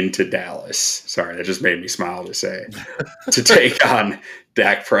going into Dallas. Sorry, that just made me smile to say. To take on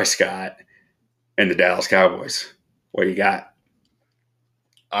Dak Prescott and the Dallas Cowboys. What do you got?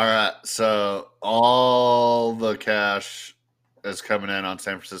 All right, so all the cash is coming in on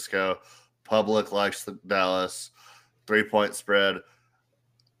San Francisco. Public likes the Dallas 3-point spread.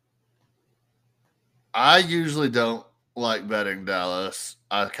 I usually don't like betting Dallas.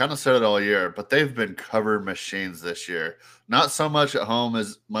 I kind of said it all year, but they've been cover machines this year. Not so much at home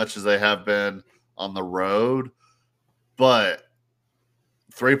as much as they have been on the road, but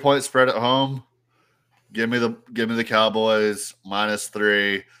 3-point spread at home. Give me the Cowboys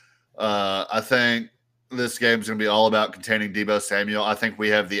 -3. I think this game's going to be all about containing Deebo Samuel. I think we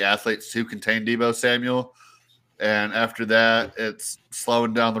have the athletes to contain Deebo Samuel. And after that, it's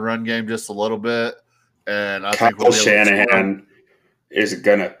slowing down the run game just a little bit. And I think Kyle Shanahan is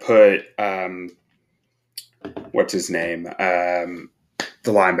going to put what's his name? The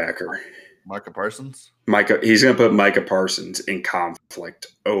linebacker. Micah Parsons? He's going to put Micah Parsons in conflict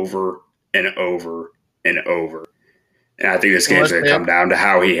over and over and over. And I think this game's going to come down to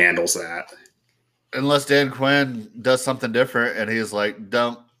how he handles that. Unless Dan Quinn does something different and he's like,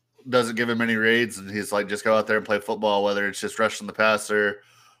 doesn't give him any reads and he's like, just go out there and play football, whether it's just rushing the passer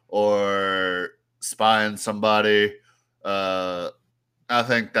or spying somebody. I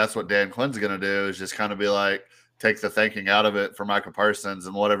think that's what Dan Quinn's going to do is just kind of be like, take the thinking out of it for Micah Parsons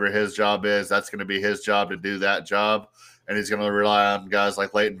and whatever his job is, that's going to be his job to do that job. And he's going to rely on guys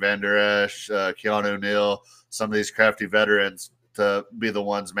like Leighton Vander Esch, Keanu Neal, some of these crafty veterans to be the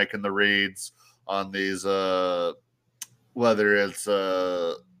ones making the reads on these, whether it's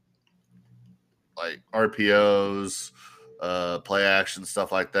like RPOs, play action,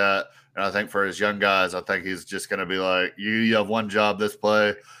 stuff like that. And I think for his young guys, I think he's just going to be like, you have one job this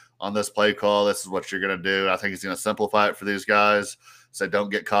play on this play call. This is what you're going to do. I think he's going to simplify it for these guys. So don't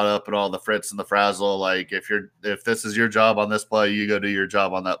get caught up in all the fritz and the frazzle. Like if this is your job on this play, you go do your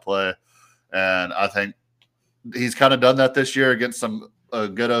job on that play. And I think he's kind of done that this year against some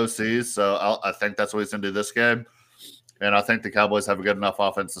good OCs. So I think that's what he's going to do this game. And I think the Cowboys have a good enough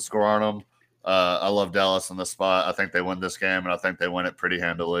offense to score on them. I love Dallas in this spot. I think they win this game, and I think they win it pretty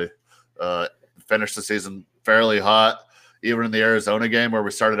handily. Finish the season fairly hot. Even in the Arizona game where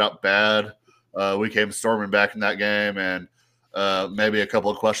we started out bad, we came storming back in that game and maybe a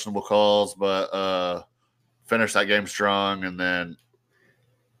couple of questionable calls, but finished that game strong and then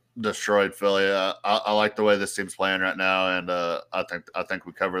destroyed Philly. I like the way this team's playing right now, and I think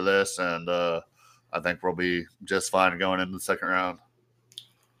we cover this, and I think we'll be just fine going into the second round.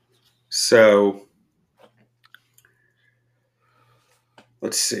 So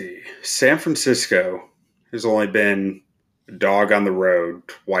let's see. San Francisco has only been a dog on the road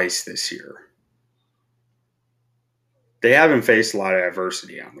twice this year. They haven't faced a lot of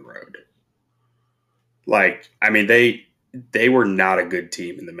adversity on the road. They were not a good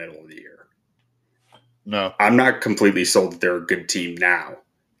team in the middle of the year. No. I'm not completely sold that they're a good team now.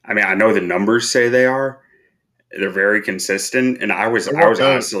 I mean, I know the numbers say they are. They're very consistent, and I was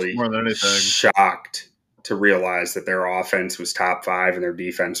honestly shocked to realize that their offense was top 5 and their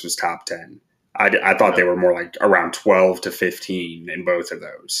defense was top 10. I thought they were more like around 12 to 15 in both of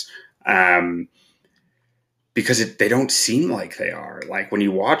those. Because they don't seem like they are. Like when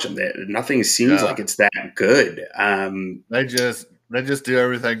you watch them, nothing seems like it's that good. They just do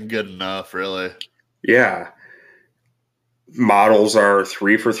everything good enough, really. Yeah. Models are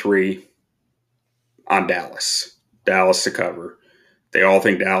 3 for 3 on Dallas. Dallas to cover. They all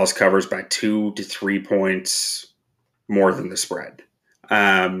think Dallas covers by 2 to 3 points more than the spread.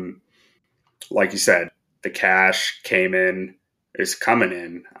 Like you said, the cash is coming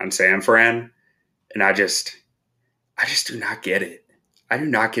in on San Fran, and I just do not get it. I do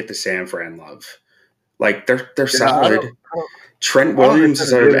not get the San Fran love. Like they're solid. Trent Williams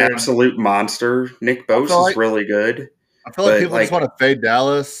is an absolute monster. Nick Bosa is really good. I feel like people just want to fade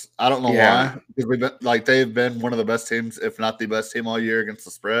Dallas. I don't know why. Because they've been one of the best teams, if not the best team all year against the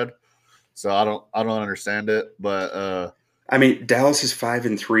spread. So I don't understand it. But I mean, Dallas is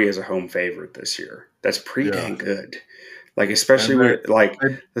 5-3 as a home favorite this year. That's pretty dang good. Like especially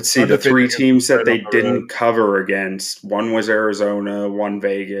let's see the 3 teams that they didn't cover against. One was Arizona, one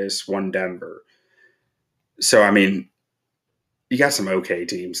Vegas, one Denver. So I mean, you got some okay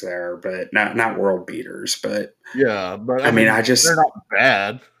teams there, but not world beaters. But yeah, but I mean, they're not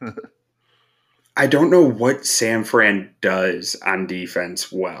bad. I don't know what San Fran does on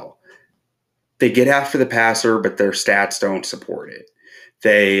defense well. They get after the passer, but their stats don't support it.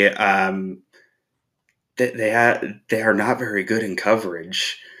 They they are not very good in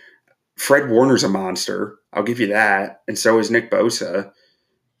coverage. Fred Warner's a monster. I'll give you that. And so is Nick Bosa.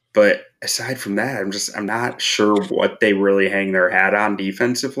 But aside from that, I'm not sure what they really hang their hat on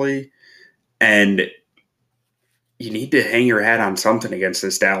defensively. And you need to hang your hat on something against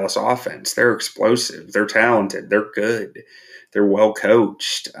this Dallas offense. They're explosive. They're talented. They're good. They're well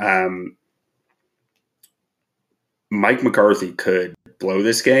coached. Mike McCarthy could blow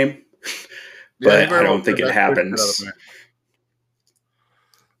this game, but I don't think it happens.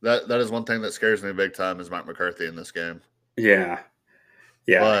 That is one thing that scares me big time is Mike McCarthy in this game. Yeah,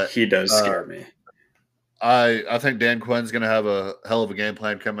 but, he does scare me. I think Dan Quinn's going to have a hell of a game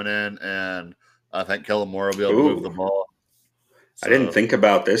plan coming in, and I think Kellen Moore will be able to move the ball. So, I didn't think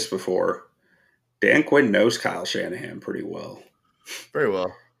about this before. Dan Quinn knows Kyle Shanahan pretty well. Very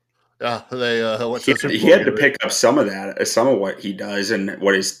well. Yeah, they he had to pick up some of what he does and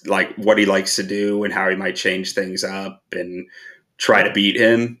what he likes to do and how he might change things up and try to beat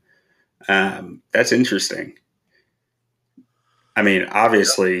him. That's interesting. I mean,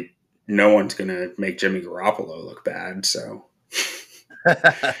 obviously, no one's going to make Jimmy Garoppolo look bad. So,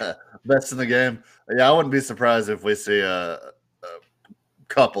 best in the game. Yeah, I wouldn't be surprised if we see a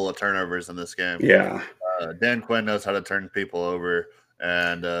couple of turnovers in this game. Yeah, Dan Quinn knows how to turn people over.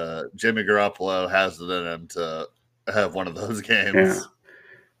 And Jimmy Garoppolo has it in him to have one of those games. Yeah.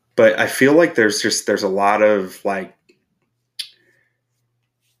 But I feel like there's a lot of like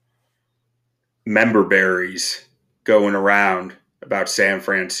member berries going around about San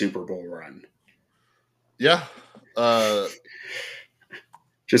Fran's Super Bowl run. Yeah.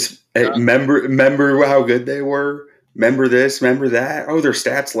 Remember how good they were. Remember this, remember that. Oh, their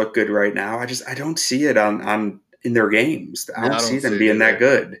stats look good right now. I don't see it on in their games. I don't see them being that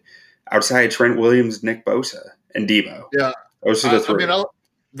good outside Trent Williams, Nick Bosa, and Debo. Yeah. Those are the three. I mean,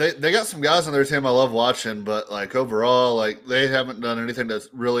 they got some guys on their team I love watching, but like overall, like they haven't done anything that's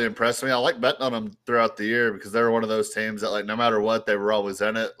really impressed me. I like betting on them throughout the year because they're one of those teams that like no matter what, they were always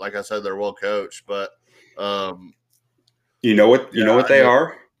in it. Like I said, they're well coached, but you know what they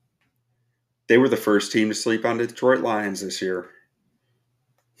are? They were the first team to sleep on the Detroit Lions this year.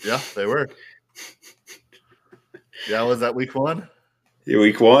 Yeah, they were. Yeah, was that week 1? Yeah,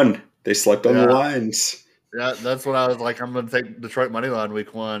 week 1. They slept on the Lions. Yeah, that's when I was like, I'm going to take Detroit money line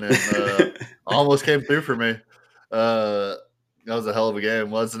week 1, and almost came through for me. That was a hell of a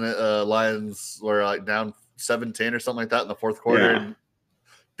game, wasn't it? Lions were like down 17 or something like that in the fourth quarter, and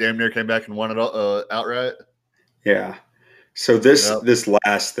damn near came back and won it outright. Yeah. So this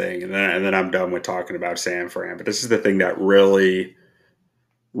last thing, and then I'm done with talking about San Fran. But this is the thing that really,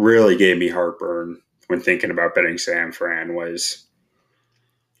 really gave me heartburn when thinking about betting San Fran was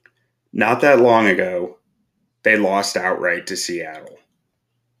not that long ago, they lost outright to Seattle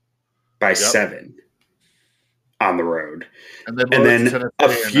by 7 on the road. And then a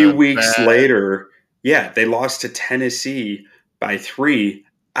few weeks later, they lost to Tennessee by 3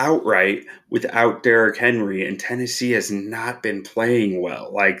 outright without Derrick Henry, and Tennessee has not been playing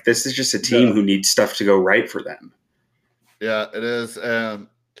well. Like, this is just a team who needs stuff to go right for them. Yeah, it is. And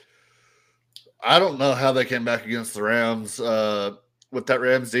I don't know how they came back against the Rams with that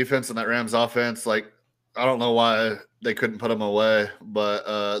Rams defense and that Rams offense. Like, I don't know why they couldn't put them away,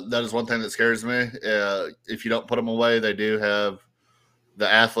 but that is one thing that scares me. If you don't put them away, they do have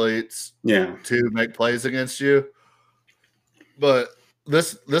the athletes to make plays against you. But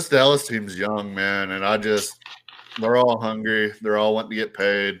this Dallas team's young, man, and they're all hungry. They're all wanting to get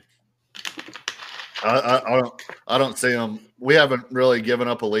paid. I don't see them. We haven't really given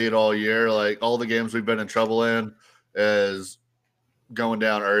up a lead all year. Like all the games we've been in trouble in is going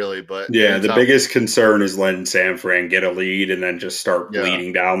down early. But the biggest concern is letting San Fran get a lead and then just start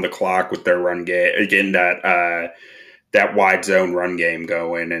bleeding down the clock with their run game, getting that wide zone run game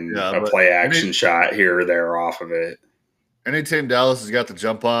going and a play action shot here or there off of it. Any team Dallas has got to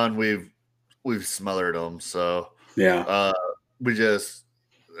jump on, we've smothered them. So we just.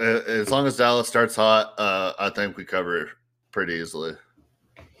 As long as Dallas starts hot, I think we cover it pretty easily.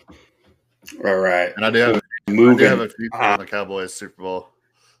 All right. And I do have a few on the Cowboys Super Bowl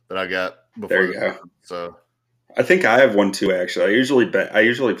that I got before. There you go. So I think I have one too, actually. I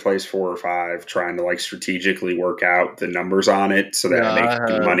usually place 4 or 5 trying to like strategically work out the numbers on it so that I make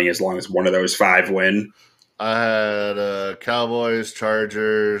good money as long as one of those 5 win. I had Cowboys,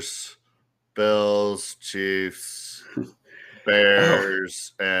 Chargers, Bills, Chiefs,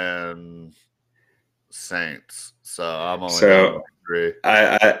 Bears, and Saints. So I'm only down 3.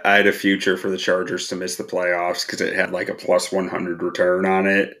 I had a future for the Chargers to miss the playoffs because it had like a plus 100 return on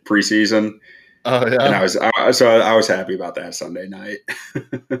it preseason. Oh and yeah, I was happy about that Sunday night.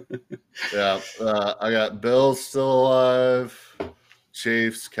 yeah. I got Bills still alive,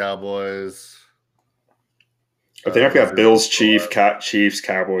 Chiefs, Cowboys. I think I've Those got are Bills, still alive. Chiefs,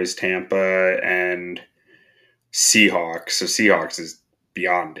 Cowboys, Tampa, and Seahawks. So Seahawks is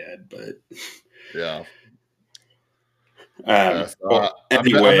beyond dead, but Yeah. So I'm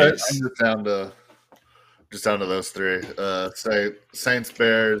anyways, just down to those three. Say Saints,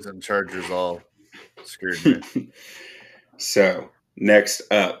 Bears, and Chargers all screwed me. so next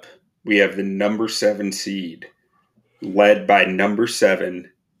up we have the number 7 seed, led by number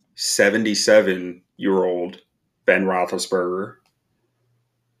 7, 77-year-old Ben Roethlisberger,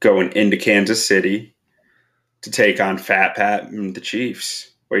 going into Kansas City to take on Fat Pat and the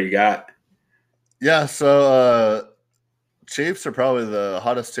Chiefs. What you got? Yeah, so Chiefs are probably the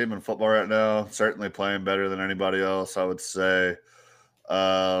hottest team in football right now. Certainly playing better than anybody else, I would say.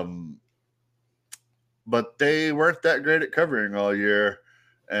 But they weren't that great at covering all year.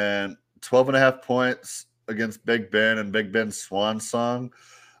 And 12.5 points against Big Ben and Big Ben's swan song.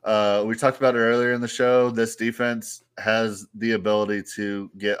 We talked about it earlier in the show. This defense has the ability to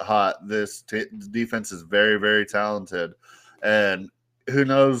get hot. This defense is very, very talented. And who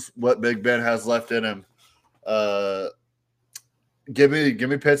knows what Big Ben has left in him. Give me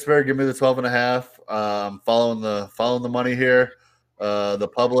Pittsburgh. Give me the 12.5. Following the money here. The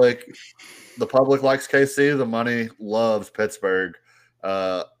public likes KC. The money loves Pittsburgh.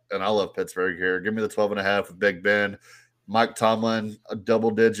 And I love Pittsburgh here. Give me the 12.5 with Big Ben. Mike Tomlin, a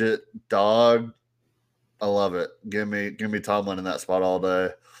double-digit dog. I love it. Give me Tomlin in that spot all day.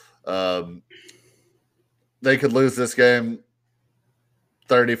 They could lose this game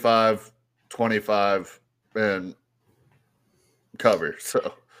 35-25 and cover.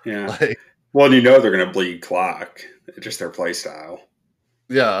 So Yeah. Well, they're going to bleed clock. It's just their play style.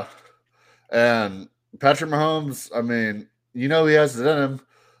 Yeah. And Patrick Mahomes, I mean, he has it in him.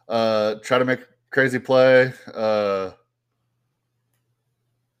 Try to make a crazy play.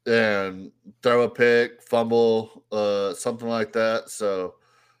 And throw a pick, fumble, something like that. So,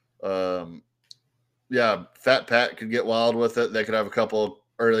 Fat Pat could get wild with it. They could have a couple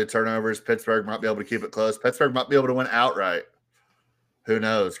early turnovers. Pittsburgh might be able to keep it close. Pittsburgh might be able to win outright. Who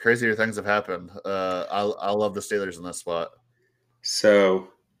knows? Crazier things have happened. I love the Steelers in this spot. So,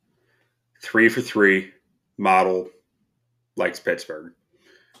 3 for 3, model likes Pittsburgh.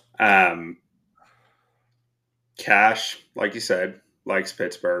 Cash, like you said, likes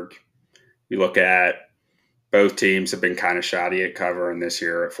Pittsburgh. You look at both teams have been kind of shoddy at covering this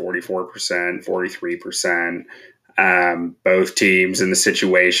year at 44%, 43%. Both teams in the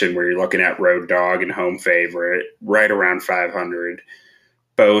situation where you're looking at road dog and home favorite, right around 500.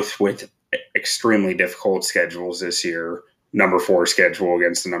 Both with extremely difficult schedules this year. Number 4 schedule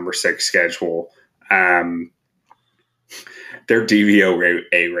against the number 6 schedule. Their DVOA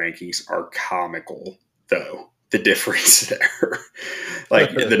rankings are comical, though. The difference there.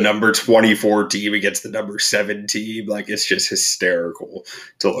 Like the number 24 team against the number 7 team. Like it's just hysterical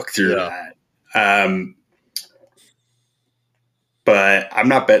to look through that. But I'm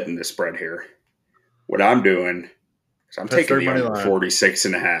not betting the spread here. What I'm doing is I'm taking the under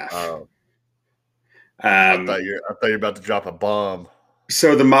 46.5. Oh. I thought you were about to drop a bomb.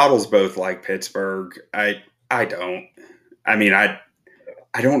 So the models both like Pittsburgh. I don't. I mean, I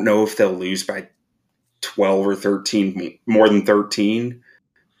don't know if they'll lose by 12 or 13, more than 13,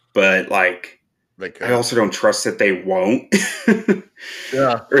 but like I also don't trust that they won't.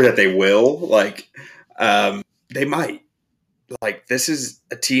 Or that they will. Like they might. Like this is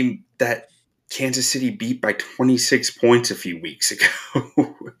a team that Kansas City beat by 26 points a few weeks ago.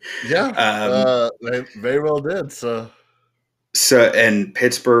 They very well did. So and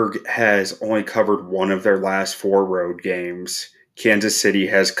Pittsburgh has only covered one of their last 4 road games. Kansas City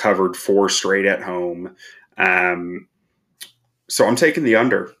has covered 4 straight at home. So I'm taking the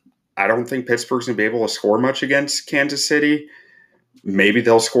under. I don't think Pittsburgh's going to be able to score much against Kansas City. Maybe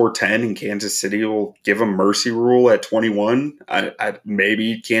they'll score 10 and Kansas City will give them mercy rule at 21.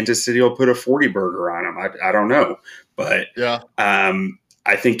 Maybe Kansas City will put a 40 burger on them. I don't know. But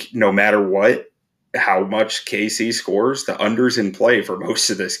I think no matter how much KC scores, the under's in play for most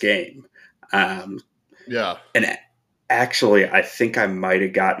of this game. And actually, I think I might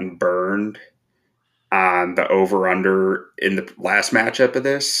have gotten burned on the over-under in the last matchup of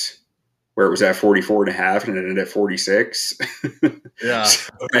this, where it was at 44.5 and it ended at 46. So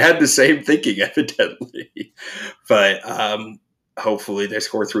I had the same thinking, evidently. But hopefully they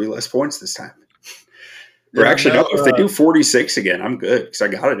score 3 less points this time. Or actually, no, if they do 46 again, I'm good because I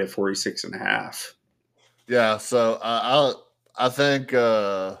got it at 46.5. Yeah, so I think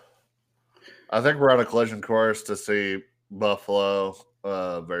I think we're on a collision course to see Buffalo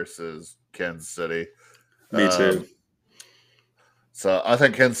versus Kansas City. Me too. So I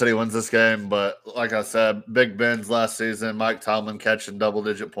think Kansas City wins this game, but like I said, Big Ben's last season, Mike Tomlin catching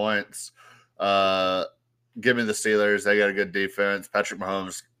double-digit points. Give me the Steelers. They got a good defense. Patrick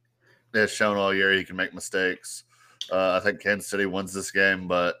Mahomes has shown all year he can make mistakes. I think Kansas City wins this game,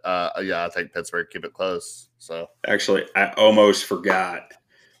 but I think Pittsburgh keep it close. So actually, I almost forgot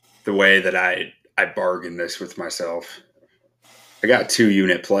the way that I bargained this with myself. I got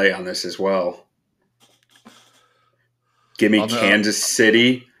 2-unit play on this as well. Give me Kansas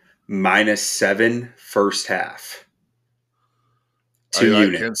City -7 first half. 2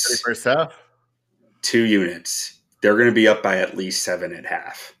 units. Kansas City first half? 2 units. They're going to be up by at least 7 at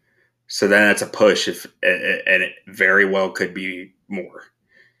half. So then that's a push, and it very well could be more.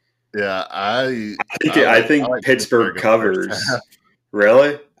 Yeah, I think like Pittsburgh covers.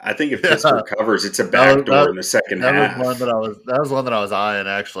 Really? I think if Pittsburgh covers, it's a backdoor in the second half. That was one that I was eyeing.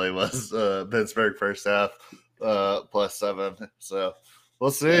 Actually, was Pittsburgh first half +7. So we'll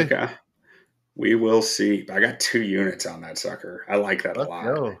see. Okay, we will see. I got 2 units on that sucker. I like that a lot.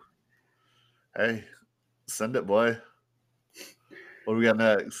 Go. Hey, send it, boy. What do we got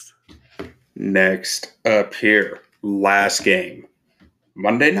next? Next up here, last game,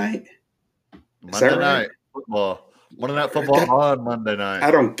 Monday night. Monday night football. Monday Night Football on Monday night. I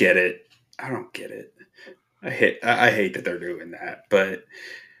don't get it. I hate that they're doing that. But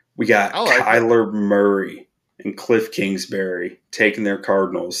we got Kyler Murray and Cliff Kingsbury taking their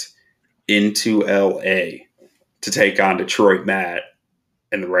Cardinals into L.A. to take on Detroit Matt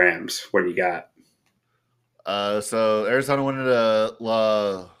and the Rams. What do you got? So Arizona went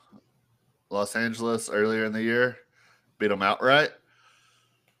into Los Angeles earlier in the year, beat them outright.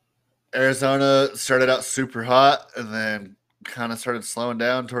 Arizona started out super hot and then kind of started slowing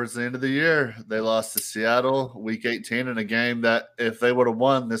down towards the end of the year. They lost to Seattle week 18 in a game that if they would have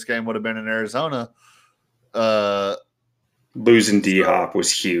won, this game would have been in Arizona. Losing D-Hop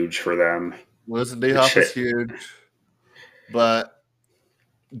was huge for them. Losing D-Hop was huge. But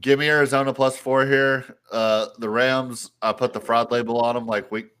give me Arizona +4 here. The Rams, I put the fraud label on them like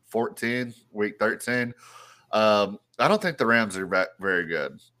week 14, week 13. I don't think the Rams are very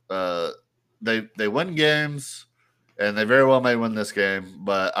good. They win games, and they very well may win this game,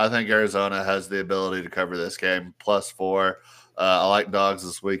 but I think Arizona has the ability to cover this game +4. I like dogs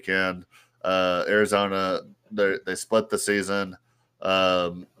this weekend. Arizona, they split the season.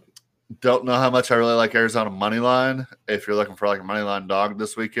 Don't know how much I really like Arizona money line. If you're looking for like a money line dog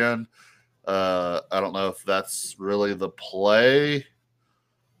this weekend, I don't know if that's really the play,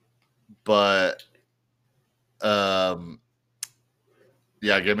 but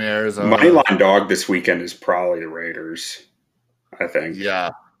yeah, give me Arizona. Moneyline dog this weekend is probably the Raiders, I think.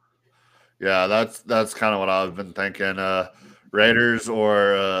 Yeah, that's kind of what I've been thinking. Raiders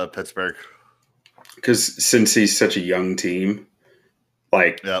or Pittsburgh. Because since he's such a young team,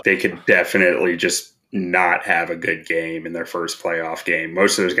 they could definitely just not have a good game in their first playoff game.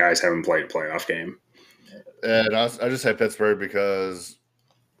 Most of those guys haven't played a playoff game. And I just say Pittsburgh because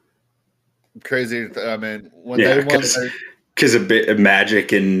crazy. I mean, when they won. Because a bit of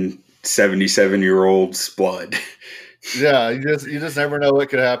magic in 77-year-old's blood. Yeah, you just never know what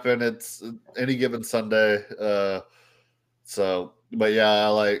could happen. It's any given Sunday. But yeah, I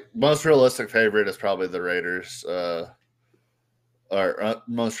like most realistic favorite is probably the Raiders. Or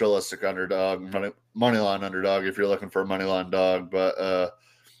most realistic underdog, money line underdog if you're looking for a money line dog. But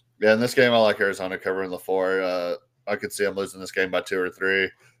yeah, in this game I like Arizona covering the 4. I could see them losing this game by 2 or 3.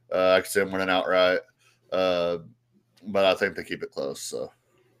 I could see them winning outright. But I think they keep it close. So,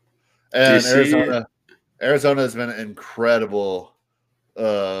 and Arizona has been incredible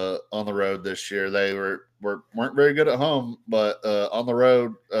on the road this year. They weren't very good at home, but on the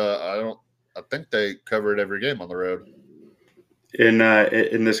road, I think they covered every game on the road. In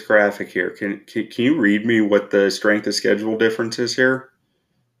this graphic here, can you read me what the strength of schedule difference is here?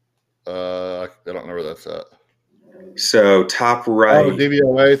 I don't know where that's at. So top right,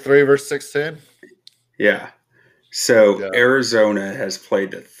 DVOA 3 versus 16. Yeah. So Arizona has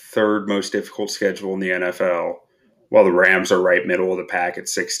played the 3rd most difficult schedule in the NFL, while the Rams are right middle of the pack at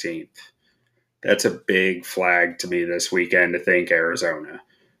 16th. That's a big flag to me this weekend to think Arizona.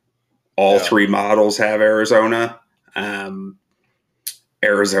 All 3 models have Arizona.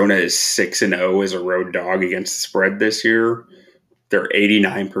 Arizona is 6-0 as a road dog against the spread this year. They're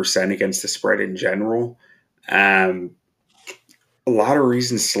 89% against the spread in general. A lot of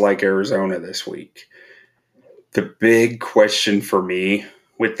reasons to like Arizona this week. The big question for me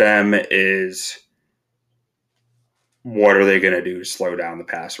with them is what are they going to do to slow down the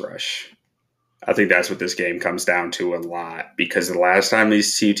pass rush? I think that's what this game comes down to a lot, because the last time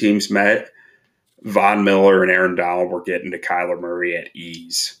these two teams met, Von Miller and Aaron Donald were getting to Kyler Murray at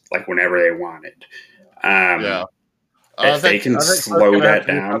ease, like whenever they wanted. Yeah. If they can slow that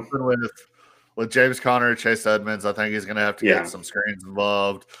down. With James Conner, Chase Edmonds, I think he's going to have to get some screens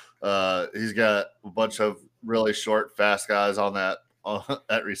involved. He's got a bunch of really short, fast guys on that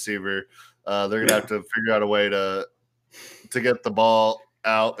at receiver. They're going to have to figure out a way to get the ball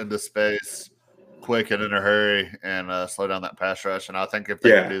out into space quick and in a hurry and slow down that pass rush. And I think if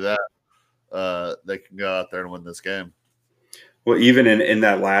they can do that, they can go out there and win this game. Well, even in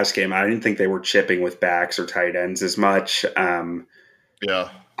that last game, I didn't think they were chipping with backs or tight ends as much.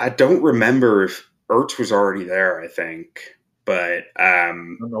 I don't remember if Ertz was already there, I think. But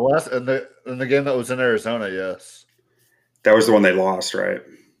in the game that was in Arizona, yes. That was the one they lost, right?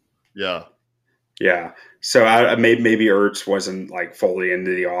 Yeah. Yeah. So maybe Ertz wasn't like fully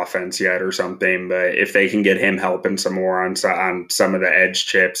into the offense yet or something, but if they can get him helping some more on some of the edge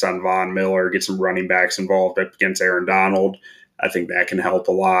chips on Von Miller, get some running backs involved up against Aaron Donald, I think that can help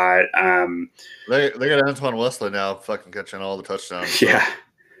a lot. They got Antoine Wesley now fucking catching all the touchdowns. So. Yeah.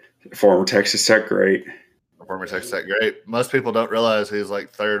 Former Texas Tech great. Most people don't realize he's like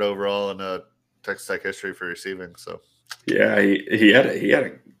third overall in Texas Tech history for receiving. So yeah, he had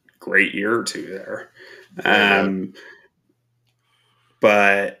a great year or two there.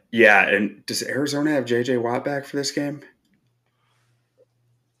 But yeah, and does Arizona have J.J. Watt back for this game?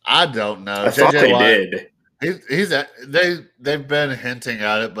 I don't know. I thought they did. They've been hinting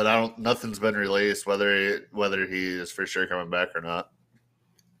at it, but nothing's been released whether he is for sure coming back or not.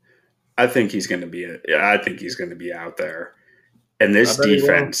 I think he's going to be out there. And this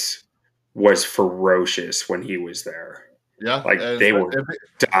defense was ferocious when he was there. Yeah. Like they were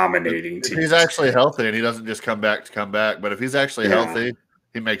dominating if teams. He's actually healthy and he doesn't just come back, but if he's actually healthy,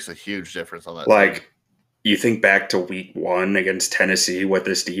 he makes a huge difference on that team. You think back to week 1 against Tennessee, what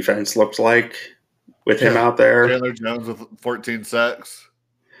this defense looked like with him out there. Chandler Jones with 14 sacks.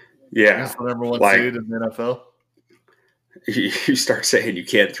 Yeah. He's the number 1 seed in the NFL. You start saying you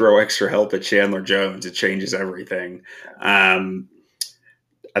can't throw extra help at Chandler Jones. It changes everything. I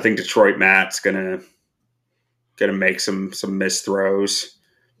think Detroit Matt's gonna make some missed throws.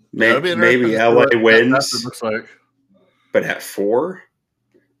 Maybe LA wins. Looks like. But at 4,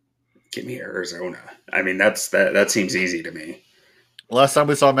 give me Arizona. I mean, that seems easy to me. Last time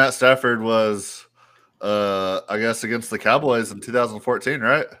we saw Matt Stafford was, I guess, against the Cowboys in 2014,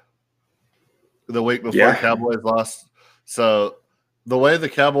 right? The week before Cowboys lost. So the way the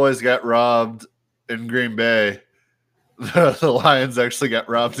Cowboys got robbed in Green Bay, the Lions actually got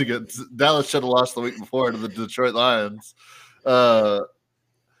robbed against Dallas. Should have lost the week before to the Detroit Lions.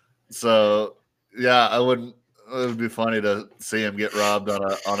 So yeah, it would be funny to see him get robbed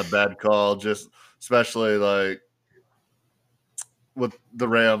on a bad call, just especially like with the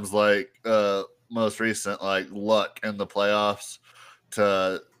Rams, like most recent like luck in the playoffs,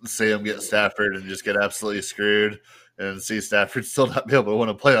 to see him get Stafford and just get absolutely screwed. And see Stafford still not be able to win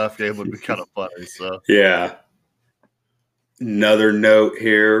a playoff game would be kind of funny. So yeah. Another note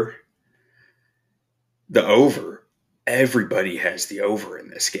here: the over. Everybody has the over in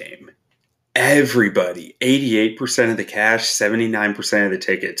this game. Everybody, 88% of the cash, 79% of the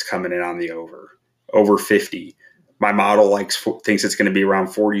tickets coming in on the over 50. My model thinks it's going to be around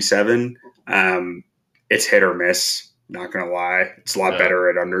 47. It's hit or miss. Not going to lie, it's a lot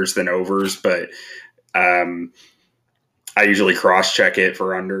better at unders than overs, but I usually cross-check it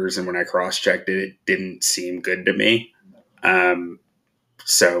for unders, and when I cross-checked it, it didn't seem good to me.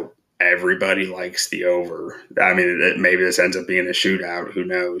 So everybody likes the over. I mean, maybe this ends up being a shootout. Who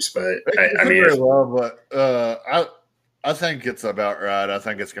knows? But I think it's about right. I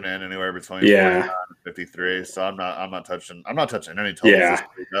think it's going to end anywhere between 49 and 53. So I'm not touching any totals this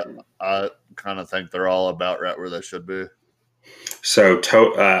week. I kind of think they're all about right where they should be. So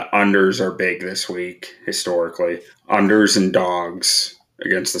unders are big this week historically. Unders and dogs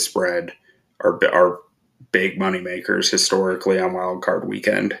against the spread are big money makers historically on Wild Card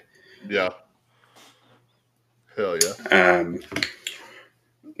Weekend. Yeah. Hell yeah.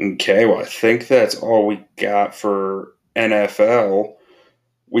 Okay, well, I think that's all we got for NFL.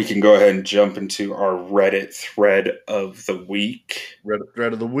 We can go ahead and jump into our Reddit thread of the week. Reddit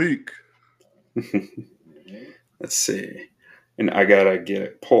thread of the week. Let's see. And I got to get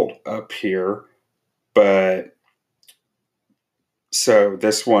it pulled up here. But so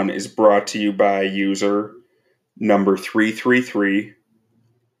this one is brought to you by user number 333,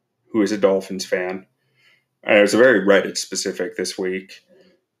 who is a Dolphins fan. And it was very Reddit specific this week.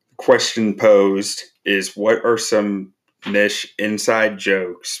 The question posed is, what are some niche inside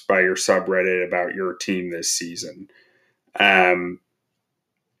jokes by your subreddit about your team this season. And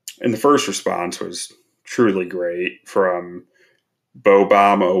the first response was truly great from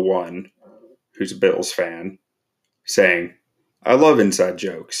Bobom01, who's a Bills fan, saying, "I love inside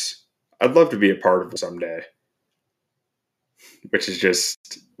jokes. I'd love to be a part of them someday." Which is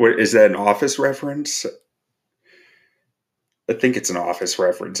just, what is that, an Office reference? I think it's an Office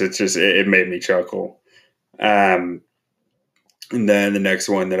reference. It's just, it made me chuckle. And then the next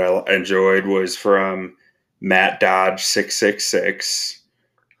one that I enjoyed was from Matt Dodge 666,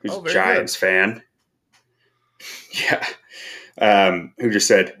 who's a Giants fan. Yeah. Who just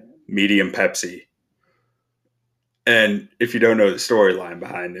said, "Medium Pepsi." And if you don't know the storyline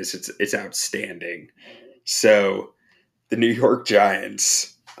behind this, it's outstanding. So the New York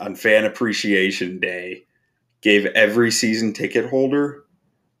Giants on Fan Appreciation Day gave every season ticket holder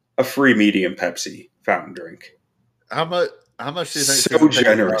a free medium Pepsi fountain drink. How much do you think? So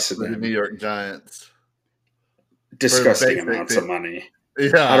generous of the them. New York Giants. Disgusting amounts of money.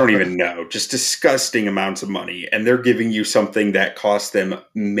 Yeah, I don't even know. Just disgusting amounts of money. And they're giving you something that costs them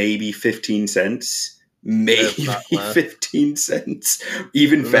maybe 15 cents. Maybe 15 cents.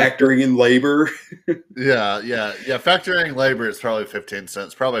 Even factoring in labor. Yeah. Factoring labor is probably 15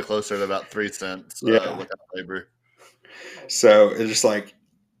 cents. Probably closer to about 3 cents without labor. So it's just like,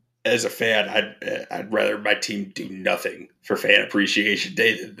 as a fan, I'd rather my team do nothing for Fan Appreciation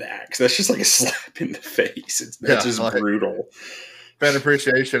Day than that, because that's just like a slap in the face. That's just brutal. Fan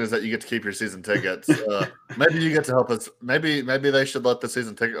appreciation is that you get to keep your season tickets. Maybe you get to help us. Maybe they should let the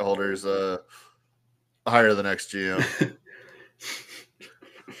season ticket holders hire the next GM.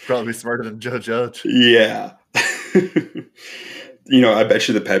 Probably smarter than Joe Judge. Yeah. I bet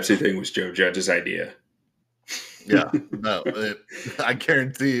you the Pepsi thing was Joe Judge's idea. Yeah, no, I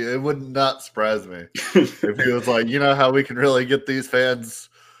guarantee you, it would not surprise me if he was like, how we can really get these fans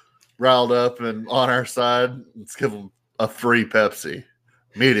riled up and on our side? Let's give them a free Pepsi,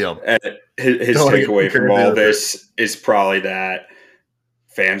 medium. And his takeaway from all this is probably that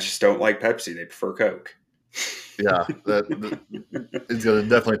fans just don't like Pepsi; they prefer Coke. Yeah, he's going to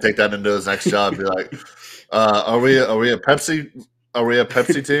definitely take that into his next job. Be like, are we a Pepsi? Are we a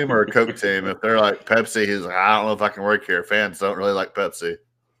Pepsi team or a Coke team? If they're like Pepsi, he's like, I don't know if I can work here. Fans don't really like Pepsi.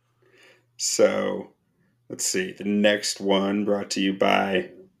 So, let's see. The next one, brought to you by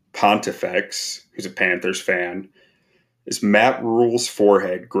Pontifex, who's a Panthers fan, is Matt Rule's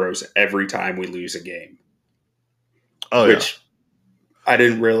forehead grows every time we lose a game. Oh, which I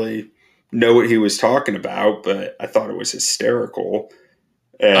didn't really know what he was talking about, but I thought it was hysterical.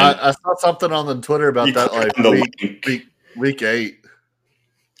 And I saw something on the Twitter about that, like week 8.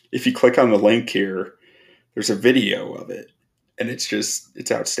 If you click on the link here, there's a video of it, and it's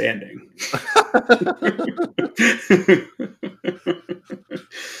outstanding.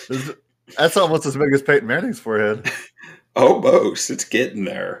 That's almost as big as Peyton Manning's forehead. Almost. It's getting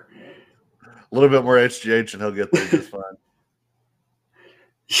there. A little bit more HGH and he'll get there just fine.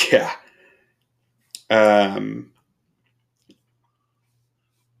 Yeah. And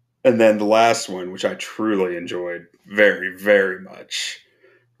then the last one, which I truly enjoyed very, very much,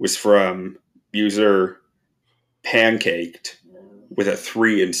 was from user Pancaked with a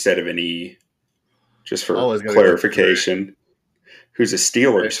 3 instead of an E, just for clarification, who's a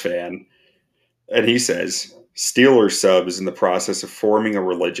Steelers fan. And he says, Steelers sub is in the process of forming a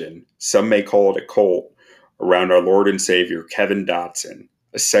religion. Some may call it a cult around our Lord and Savior, Kevin Dotson,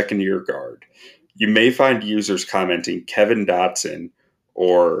 a second-year guard. You may find users commenting Kevin Dotson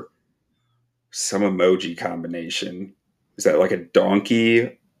or some emoji combination. Is that like a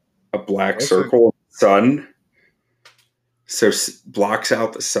donkey, a black circle, sun? So blocks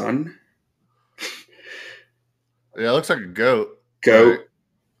out the sun? Yeah, it looks like a goat. Goat.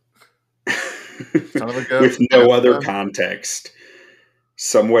 Son of a goat. With no other context.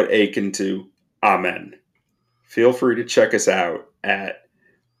 Somewhat akin to Amen. Feel free to check us out at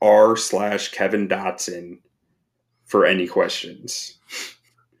r/Kevin Dotson for any questions.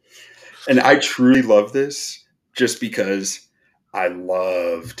 And I truly love this just because I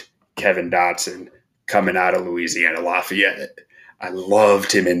loved Kevin Dotson coming out of Louisiana Lafayette. I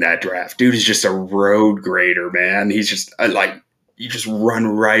loved him in that draft. Dude is just a road grader, man. He's just you just run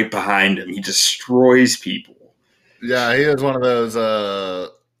right behind him. He destroys people. Yeah, he is one of those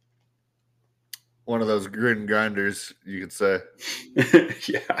grit and grinders, you could say.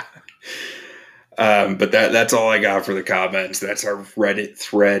 Yeah. But that's all I got for the comments. That's our Reddit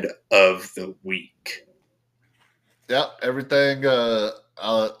thread of the week. Yep, everything.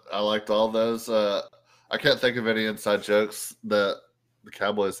 I liked all those. I can't think of any inside jokes that the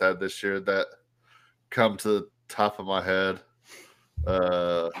Cowboys had this year that come to top of my head.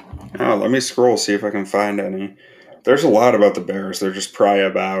 Let me scroll, see if I can find any. There's a lot about the Bears. They're just probably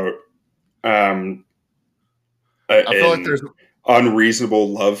about I feel like there's unreasonable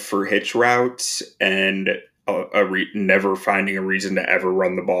love for hitch routes and never finding a reason to ever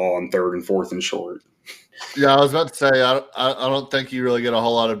run the ball on 3rd and 4th and short. Yeah, I was about to say I don't think you really get a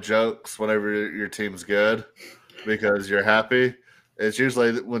whole lot of jokes whenever your team's good because you're happy. It's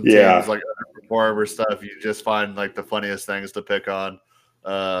usually when teams like underperform or stuff, you just find like the funniest things to pick on.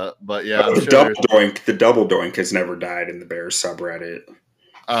 But yeah, the double doink has never died in the Bears subreddit.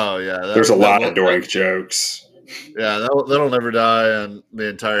 Oh yeah, there's a lot of doink jokes. Yeah, that'll never die in the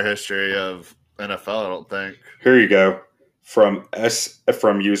entire history of NFL. I don't think. Here you go from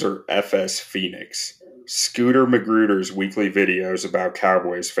user FS Phoenix. Scooter Magruder's weekly videos about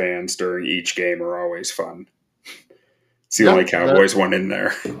Cowboys fans during each game are always fun. It's the only Cowboys one in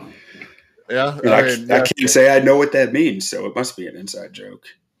there. Yeah, I can't say I know what that means, so it must be an inside joke.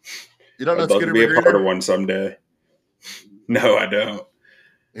 You don't know I'd love Scooter to be Magruder? a part of one someday. No, I don't.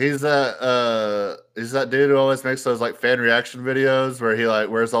 He's that dude who always makes those like fan reaction videos where he like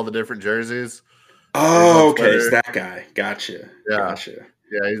wears all the different jerseys. Oh, okay, it's that guy. Gotcha. Yeah, gotcha.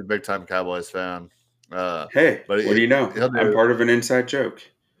 Yeah, he's a big time Cowboys fan. Hey, what do you know? I'm part of an inside joke.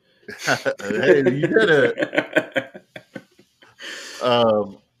 Hey, you did it.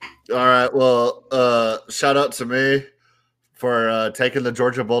 All right. Well, shout out to me for taking the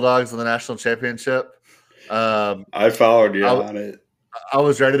Georgia Bulldogs in the national championship. I followed you on it. I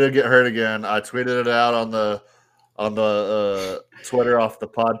was ready to get hurt again. I tweeted it out on the Twitter off the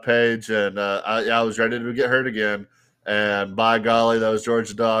pod page, and I was ready to get hurt again. And by golly, those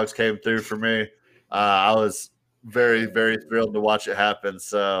Georgia Dogs came through for me. I was very, very thrilled to watch it happen.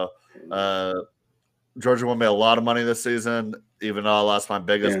 So Georgia won me a lot of money this season, even though I lost my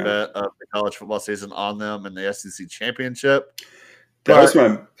biggest bet of the college football season on them in the SEC championship. I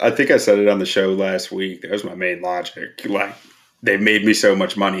think I said it on the show last week. That was my main logic. Like, they made me so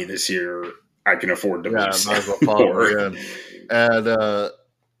much money this year, I can afford to lose. Might as well follow again. And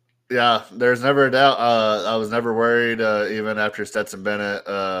there's never a doubt. I was never worried, even after Stetson Bennett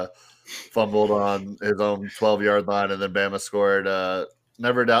fumbled on his own 12-yard line and then Bama scored.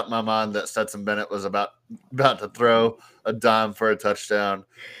 Never doubt in my mind that Stetson Bennett was about to throw a dime for a touchdown,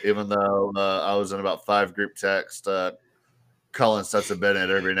 even though I was in about 5 group texts calling Stetson Bennett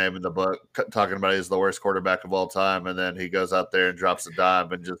every name in the book, talking about he's the worst quarterback of all time, and then he goes out there and drops a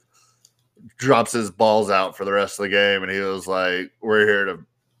dime and just drops his balls out for the rest of the game, and he was like, "We're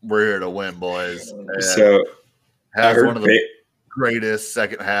here to win, boys." And so has one of the greatest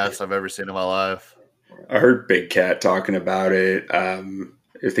second halves I've ever seen in my life. I heard Big Cat talking about it. I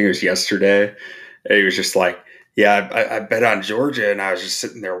think it was yesterday. He was just like, "Yeah, I bet on Georgia," and I was just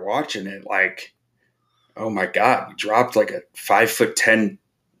sitting there watching it, like, oh my God, we dropped like a 5'10"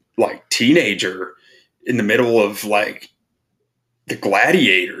 like teenager in the middle of like the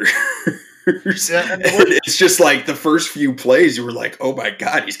Gladiator. Yeah, and it's just like the first few plays, you were like, oh my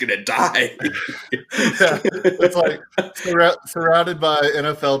God, he's gonna die. It's like surrounded by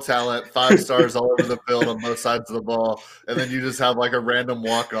NFL talent, 5 stars all over the field on both sides of the ball, and then you just have like a random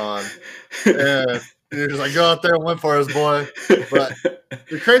walk on, and you're just like, go out there and win for us, boy. But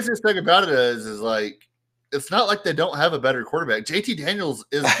the craziest thing about it is like, it's not like they don't have a better quarterback. JT Daniels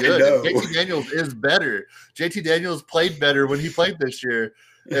is good. JT Daniels is better. JT Daniels played better when he played this year.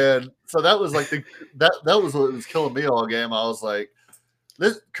 And so that was like that was what was killing me all game. I was like,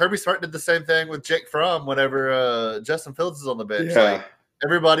 Kirby Smart did the same thing with Jake Fromm whenever Justin Fields is on the bench. Yeah. Like,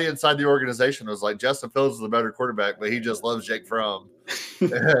 everybody inside the organization was like, Justin Fields is the better quarterback, but he just loves Jake Fromm.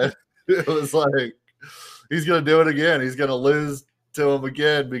 And it was like, he's going to do it again. He's going to lose to him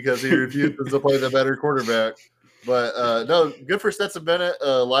again because he refuses to play the better quarterback. But no, good for Stetson Bennett,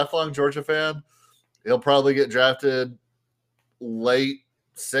 a lifelong Georgia fan. He'll probably get drafted late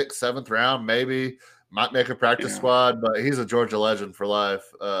 6th, 7th round, maybe. Might make a practice squad, but he's a Georgia legend for life.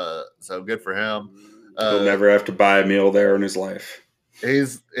 So good for him. He'll never have to buy a meal there in his life.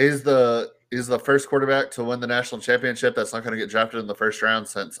 He's the first quarterback to win the national championship that's not going to get drafted in the first round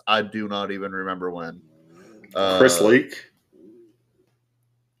since I do not even remember when. Chris Leak?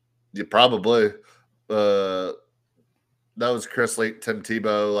 Yeah, probably. That was Chris Leak, Tim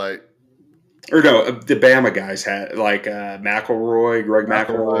Tebow, like. Or no, the Bama guys had like McElroy, Greg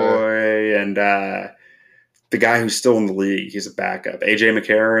McElroy, and the guy who's still in the league. He's a backup, AJ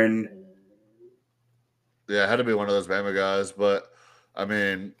McCarron. Yeah, it had to be one of those Bama guys, but I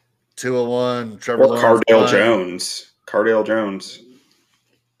mean, 201, Trevor or Lawrence. Cardale Jones.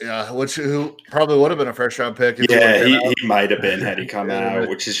 Yeah, who probably would have been a first round pick. If Yeah, he he might have been had he come Yeah, out,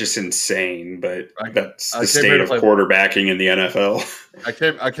 which is just insane. But that's I the came here state to of play- quarterbacking in the NFL.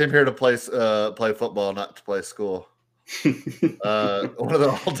 I came here to play football, not to play school. One of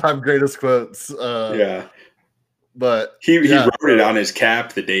the all time greatest quotes. Yeah, But he yeah. wrote it on his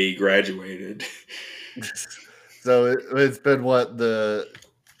cap the day he graduated. So it's been what the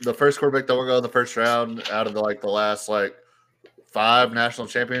first quarterback that will go in the first round out of the last 5 national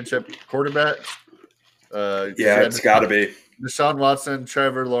championship quarterbacks. Yeah, it's got to be. Deshaun Watson,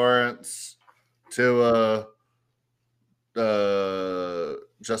 Trevor Lawrence, Tua.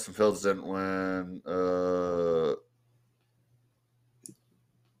 Justin Fields didn't win.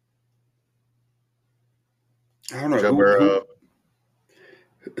 I don't know Joe Burrow.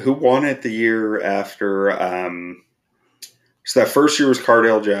 who won it the year after. So that first year was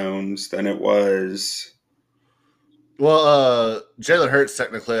Cardale Jones. Then it was. Well, Jalen Hurts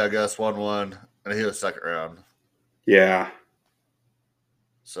technically, I guess, won one, and he was second round. Yeah.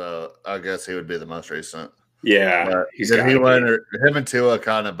 So I guess he would be the most recent. Yeah, But he's did gotta he be. win? Or him and Tua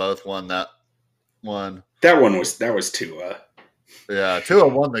kind of both won that one. That was Tua. Yeah, Tua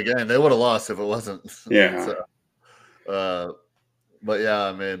won the game. They would have lost if it wasn't. Yeah. But yeah,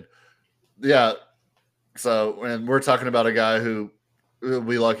 I mean, yeah. So when we're talking about a guy who will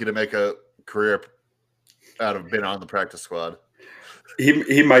be lucky to make a career out of being on the practice squad.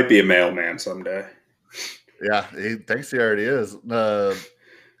 He might be a mailman someday. Yeah, he thinks he already is.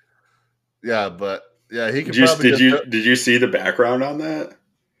 Yeah, but yeah, he could Did probably. did you see the background on that?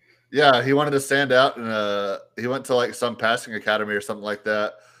 Yeah, he wanted to stand out, and he went to some passing academy or something like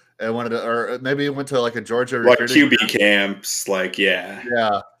that, and wanted to, or maybe he went to a Georgia recruiting QB camps. Yeah.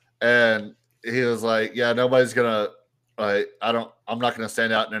 Yeah, and he was like, "Yeah, nobody's gonna I'm not gonna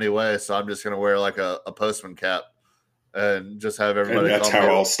stand out in any way, so I'm just gonna wear a postman cap and just have everybody." And that's how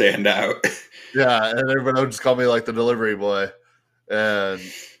I'll stand out. Yeah, and everybody will just call me the delivery boy, and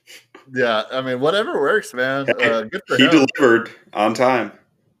yeah, I mean, whatever works, man. Good for He him. delivered on time.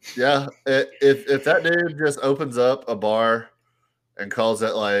 Yeah, if that dude just opens up a bar and calls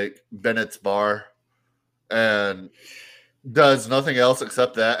it Bennett's Bar and does nothing else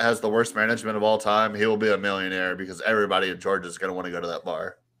except that, has the worst management of all time, he will be a millionaire because everybody in Georgia is going to want to go to that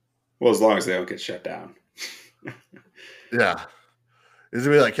bar. Well, as long as they don't get shut down. Yeah. He's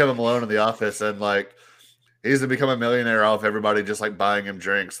going to be like Kevin Malone in The Office, and he's going to become a millionaire off everybody just buying him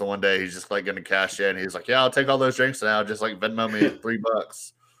drinks. The one day he's just going to cash in. He's like, "Yeah, I'll take all those drinks now. Just Venmo me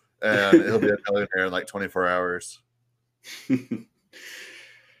 $3." And he'll be a millionaire in 24 hours. Man.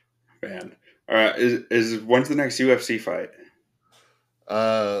 All right. When's the next UFC fight?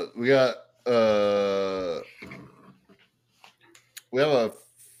 We got we have a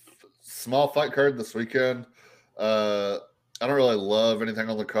small fight card this weekend. I don't really love anything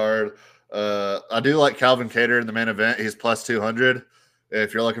on the card. I do like Calvin Kattar in the main event. He's plus 200.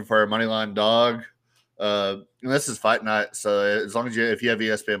 If you're looking for a moneyline dog, and this is fight night, so as long as if you have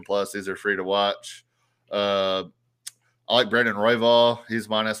ESPN Plus, these are free to watch. I like Brandon Royval. He's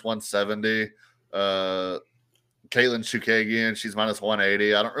minus 170. Caitlin Chukagian, she's minus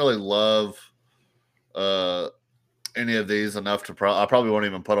 180. I don't really love any of these enough to I probably won't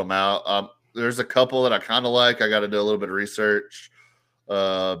even put them out. There's a couple that I kind of like. I got to do a little bit of research.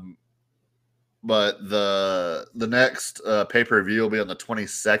 But the next pay-per-view will be on the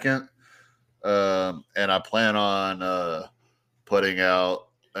 22nd. And I plan on putting out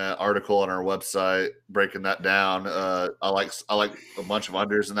an article on our website breaking that down. I like a bunch of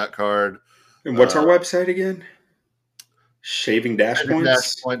unders in that card. And what's our website again? Shaving Dash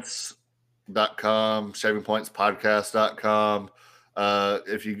Points? Points.com, shavingpointspodcast.com.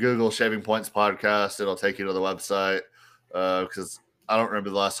 If you Google Shaving Points Podcast, it'll take you to the website. Because I don't remember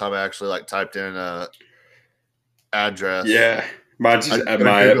the last time I actually typed in a address. Yeah. My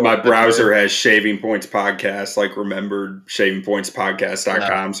browser has Shaving Points Podcast, remembered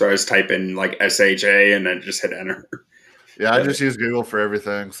shavingpointspodcast.com. So I was typing SHA and then just hit enter. Yeah, I just use Google for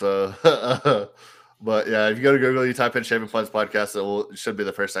everything. So, but yeah, if you go to Google, you type in Shaving Points Podcast, it should be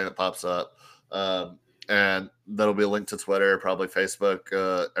the first thing that pops up. And that'll be linked to Twitter, probably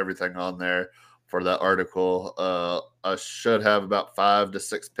Facebook, everything on there for that article. I should have about 5 to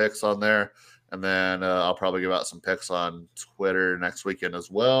 6 picks on there. And then I'll probably give out some picks on Twitter next weekend as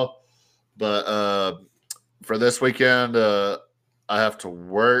well. But for this weekend, I have to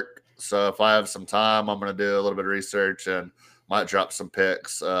work. So if I have some time, I'm going to do a little bit of research and might drop some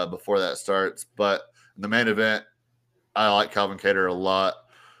picks before that starts. But in the main event, I like Calvin Kattar a lot,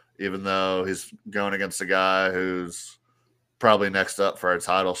 even though he's going against a guy who's probably next up for a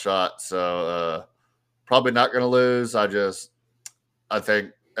title shot. So probably not going to lose. I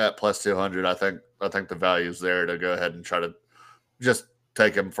think at plus 200. I think the value's there to go ahead and try to just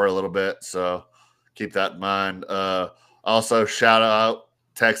take him for a little bit. So keep that in mind. Also, shout out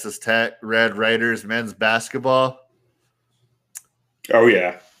Texas Tech Red Raiders men's basketball. Oh,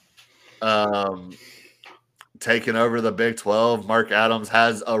 yeah. Taking over the Big 12. Mark Adams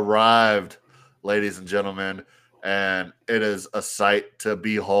has arrived, ladies and gentlemen, and it is a sight to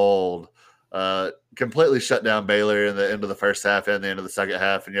behold. Completely shut down Baylor in the end of the first half and the end of the second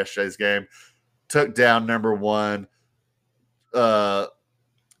half in yesterday's game. Took down number one. I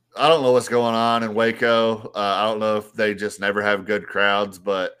don't know what's going on in Waco. I don't know if they just never have good crowds,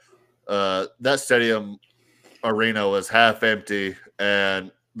 but that stadium arena was half empty,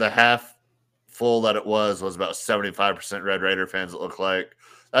 and the half full that it was about 75% Red Raider fans, it looked like.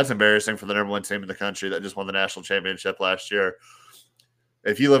 That's embarrassing for the number one team in the country that just won the national championship last year.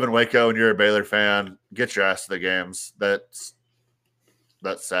 If you live in Waco and you're a Baylor fan, get your ass to the games. That's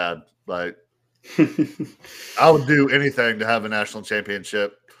sad. Like, I would do anything to have a national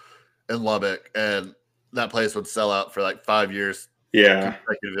championship in Lubbock, and that place would sell out for like 5 years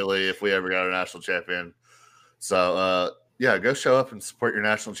consecutively if we ever got a national champion. So, go show up and support your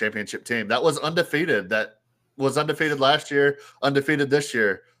national championship team. That was undefeated. That was undefeated last year, undefeated this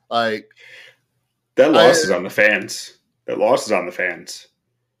year. Like, that loss is on the fans. That loss is on the fans.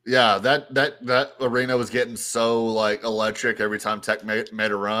 Yeah, that arena was getting so like electric every time Tech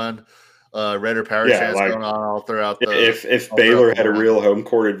made a run. Raider power chants going on all throughout the. If Baylor had a real home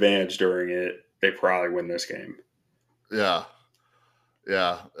court advantage during it, they probably win this game. Yeah.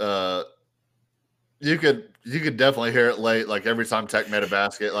 You could definitely hear it late. Like every time Tech made a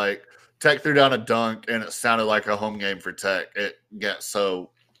basket, like Tech threw down a dunk, and it sounded like a home game for Tech. It got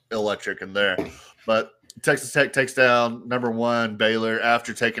so electric in there, but. Texas Tech takes down number one Baylor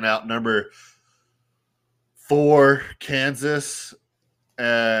after taking out number 4 Kansas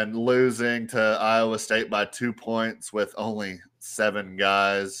and losing to Iowa State by 2 points with only 7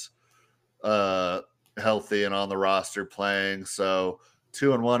 guys healthy and on the roster playing. So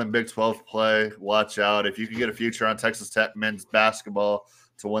 2-1 in Big 12 play. Watch out. If you can get a future on Texas Tech men's basketball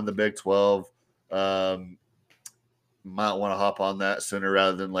to win the Big 12, might want to hop on that sooner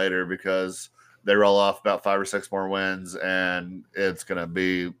rather than later because – they roll off about 5 or 6 more wins, and it's going to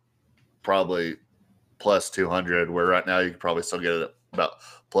be probably plus 200, where right now you can probably still get it at about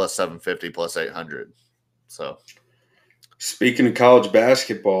plus 750, plus 800. So, speaking of college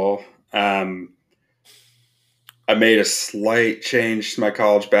basketball, I made a slight change to my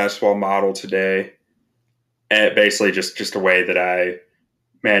college basketball model today, and basically just a way that I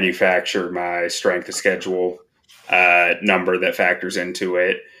manufacture my strength of schedule number that factors into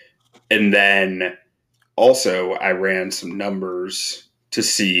it. And then also I ran some numbers to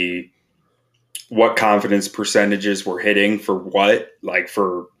see what confidence percentages were hitting for what, like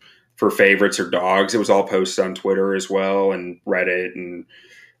for favorites or dogs. It was all posted on Twitter as well and Reddit and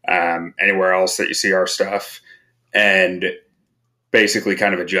anywhere else that you see our stuff. And basically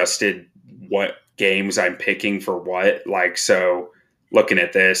kind of adjusted what games I'm picking for what. Like, so looking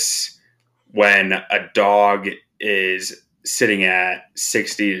at this, when a dog is sitting at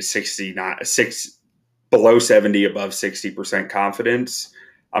 60 to 69, below 70, above 60% confidence,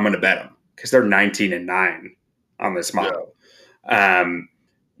 I'm going to bet them because they're 19-9 on this model. Yeah.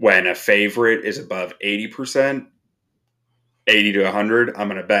 When a favorite is above 80%, 80 to 100, I'm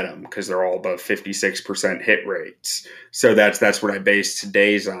going to bet them because they're all above 56% hit rates. So that's what I based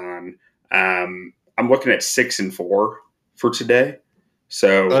today's on. I'm looking at 6-4 for today.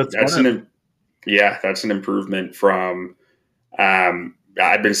 So that's an improvement from.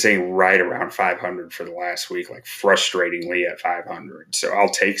 I've been saying right around 500 for the last week, like frustratingly at 500. So I'll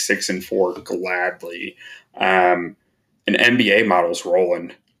take 6-4 gladly. An NBA model's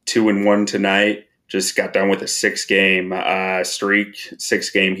rolling 2-1 tonight. Just got done with a 6-game streak,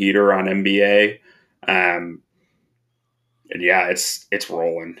 6-game heater on NBA. And yeah, it's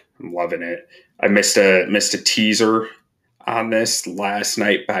rolling. I'm loving it. I missed a teaser on this last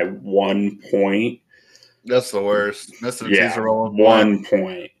night by 1 point. That's the worst. Missing a teaser rolling 1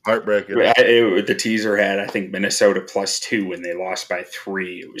 point. Heartbreaking. The teaser had, I think, Minnesota +2 and they lost by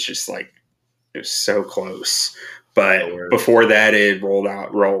 3. It was just like, it was so close. But before that, it rolled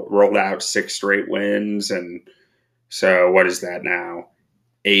out 6 straight wins. And so what is that now?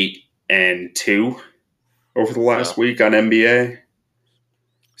 8-2 over the last week on NBA.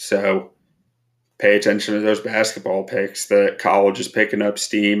 So pay attention to those basketball picks. The college is picking up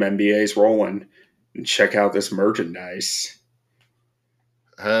steam. NBA's rolling. And check out this merchandise.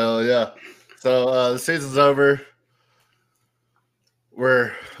 Hell yeah. So the season's over.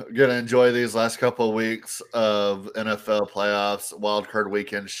 we're gonna enjoy these last couple of weeks of NFL playoffs. Wild card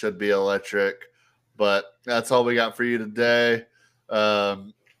weekend should be electric, but that's all we got for you today.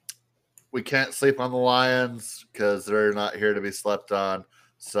 We can't sleep on the Lions because they're not here to be slept on.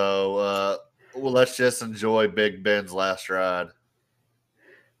 So let's just enjoy Big Ben's last ride.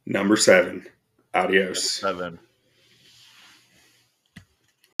 Number 7. Adios. 7.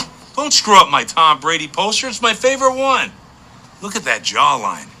 Don't screw up my Tom Brady poster. It's my favorite one. Look at that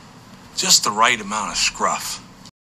jawline. Just the right amount of scruff.